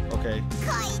 Okay.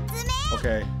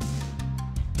 Okay.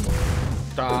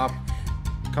 Stop.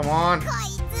 Come on.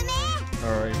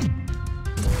 Alright.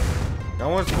 That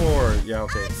one's for... Yeah,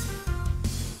 okay.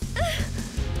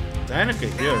 Diana could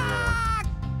heal, man.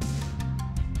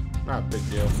 Not a big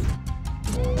deal.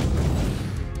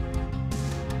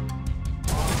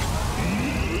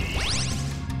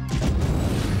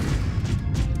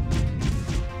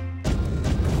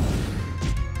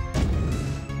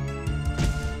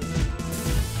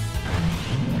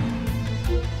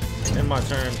 End my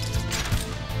turn.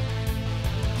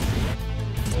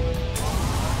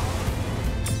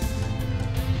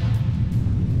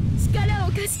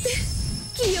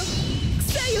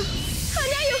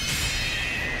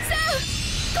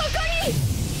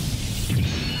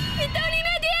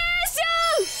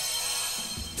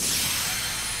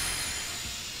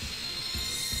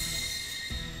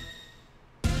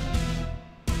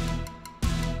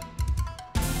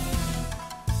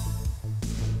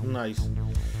 Nice.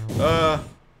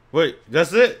 Wait,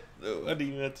 that's it? I didn't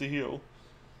even have to heal.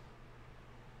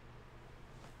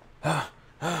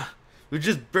 We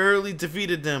just barely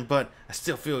defeated them, but I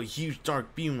still feel a huge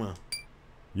dark Buma.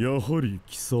 やはり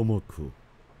貴様か。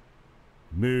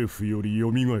冥府より蘇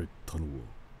ったのは。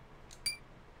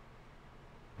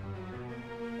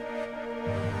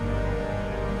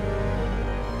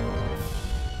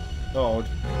Oh,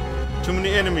 too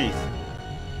many enemies.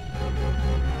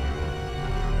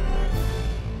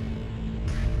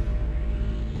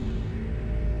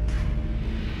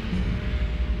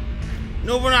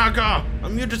 Nobunaga,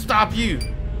 I'm here to stop you.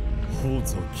 宝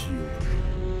崎よ。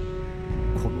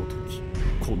この時、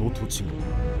この土地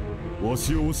がわ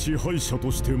しを支配者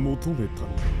として求めた。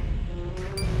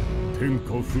天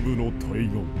下不武の大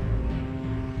願。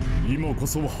今こ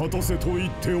そ果たせと言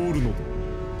っておるのだ。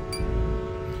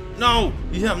No,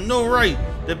 you have no right.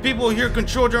 The people here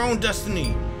control their own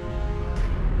destiny.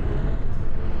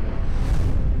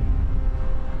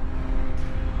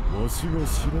 わしが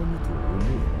知らぬと思う。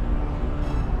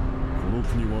この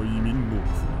国は移民の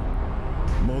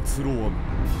国。末路は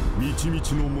みちみ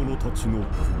ちの者たちの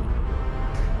国。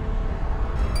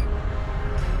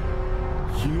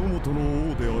日の本の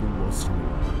王であるわしが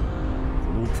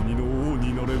この国の王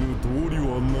になれぬ道理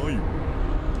はないわ。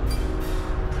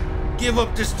Give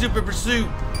up this stupid pursuit.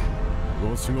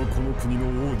 わしがこの国の王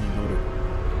になれ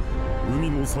ば海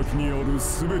の先にある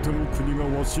すべての国が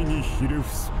わしにひれ伏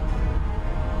す。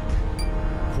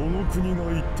この国が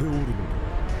言っておるのだ。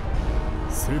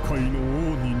世界の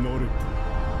王になれと。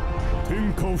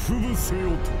天下不武せよ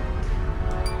と。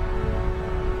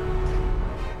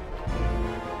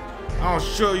I'll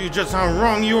show you just how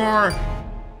wrong you are.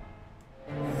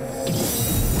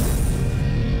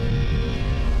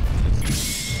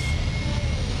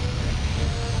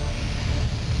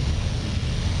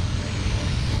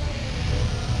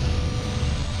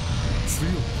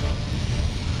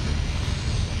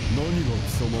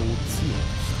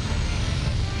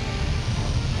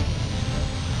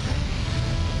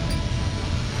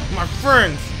 My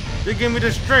friends, they give me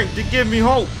the strength, they give me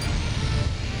hope.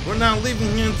 We're not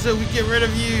leaving here until we get rid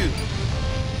of you.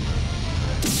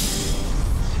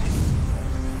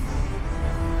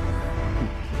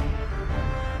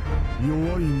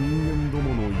 弱い人間ど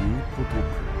もの言うことか。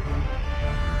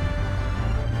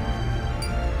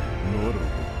ならば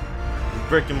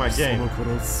Breaking my 貴 game. 様から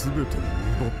全てを奪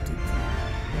ってくれ。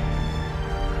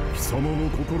貴様の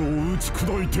心を打ち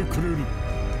砕いてくれる。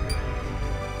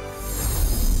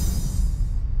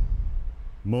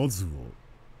まずは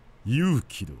勇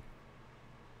気だ。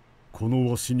こ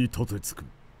のわしに立てつく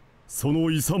そ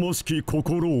の勇ましき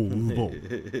心を奪う。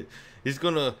He's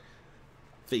gonna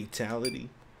fatality.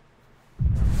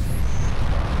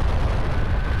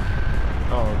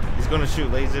 Oh, he's gonna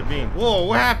shoot laser beam. Whoa,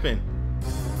 what happened?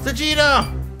 Vegeta!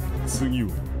 次は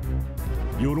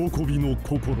喜びの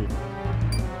心だ。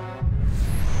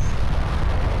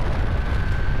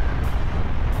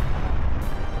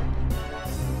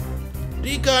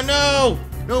Rika, no!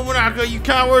 Nobunaga, you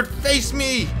coward! Face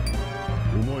me!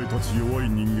 お前たち弱い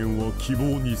人間は希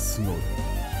望にすがる。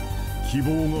希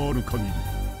望がある限り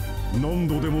何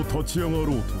度でも立ち上が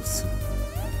ろうとする。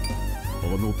あ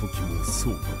の時もそ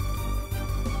うだっ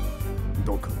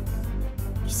た。だから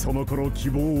貴様から希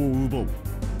望を奪う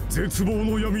絶望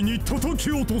の闇に叩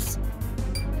き落とす。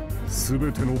す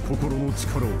べての心の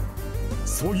力を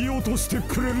削ぎ落として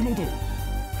くれるのだ。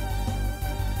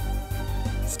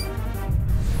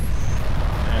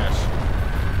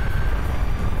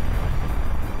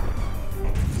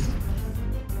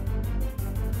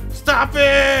Stop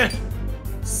it!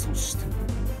 そして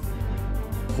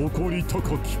誇り高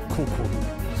き心。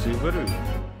Subaru.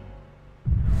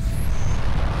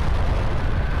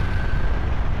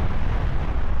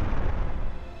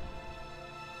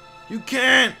 You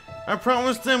can't! I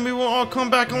promised them we will all come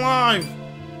back alive!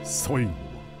 最後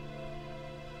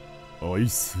は愛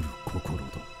する心だ。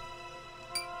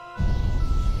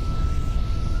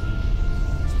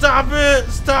Stop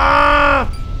it! Stop!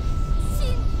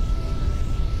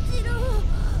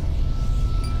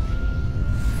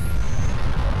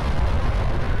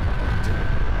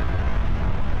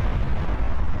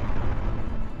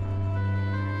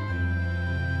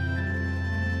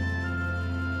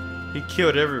 He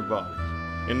killed everybody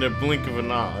in the blink of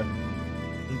an eye.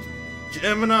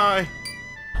 Gemini!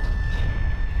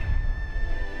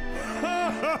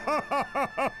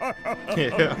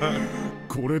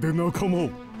 これで仲間を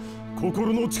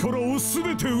心の力を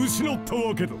全て失った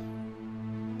わけだ。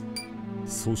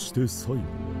そして最後は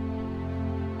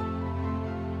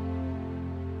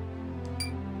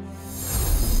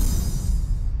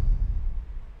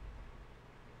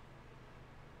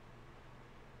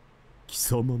貴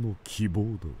様の希望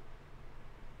だ。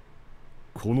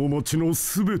この町の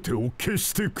すべてを消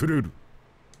してくれる。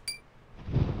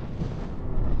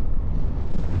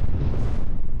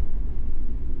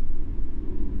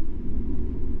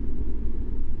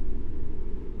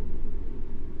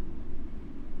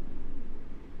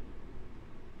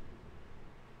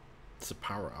It's a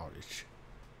power outage.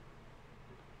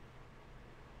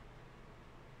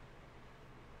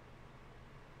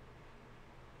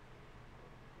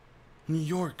 New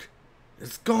York,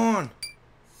 it's gone.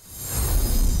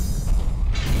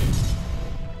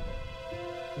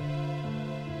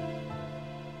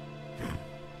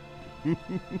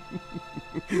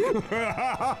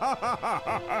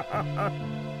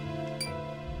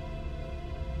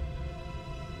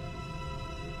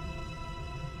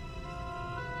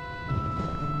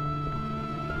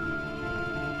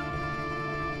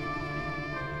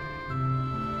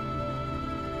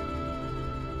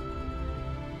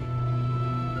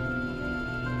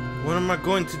 What am I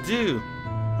going to do?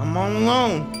 I'm all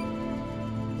alone.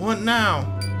 What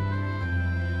now?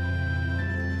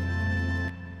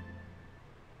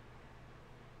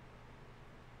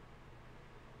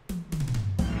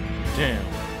 Damn,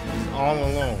 he's all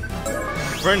alone.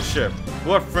 Friendship.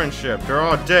 What friendship? They're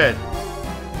all dead.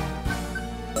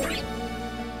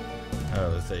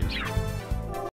 Oh, let's save.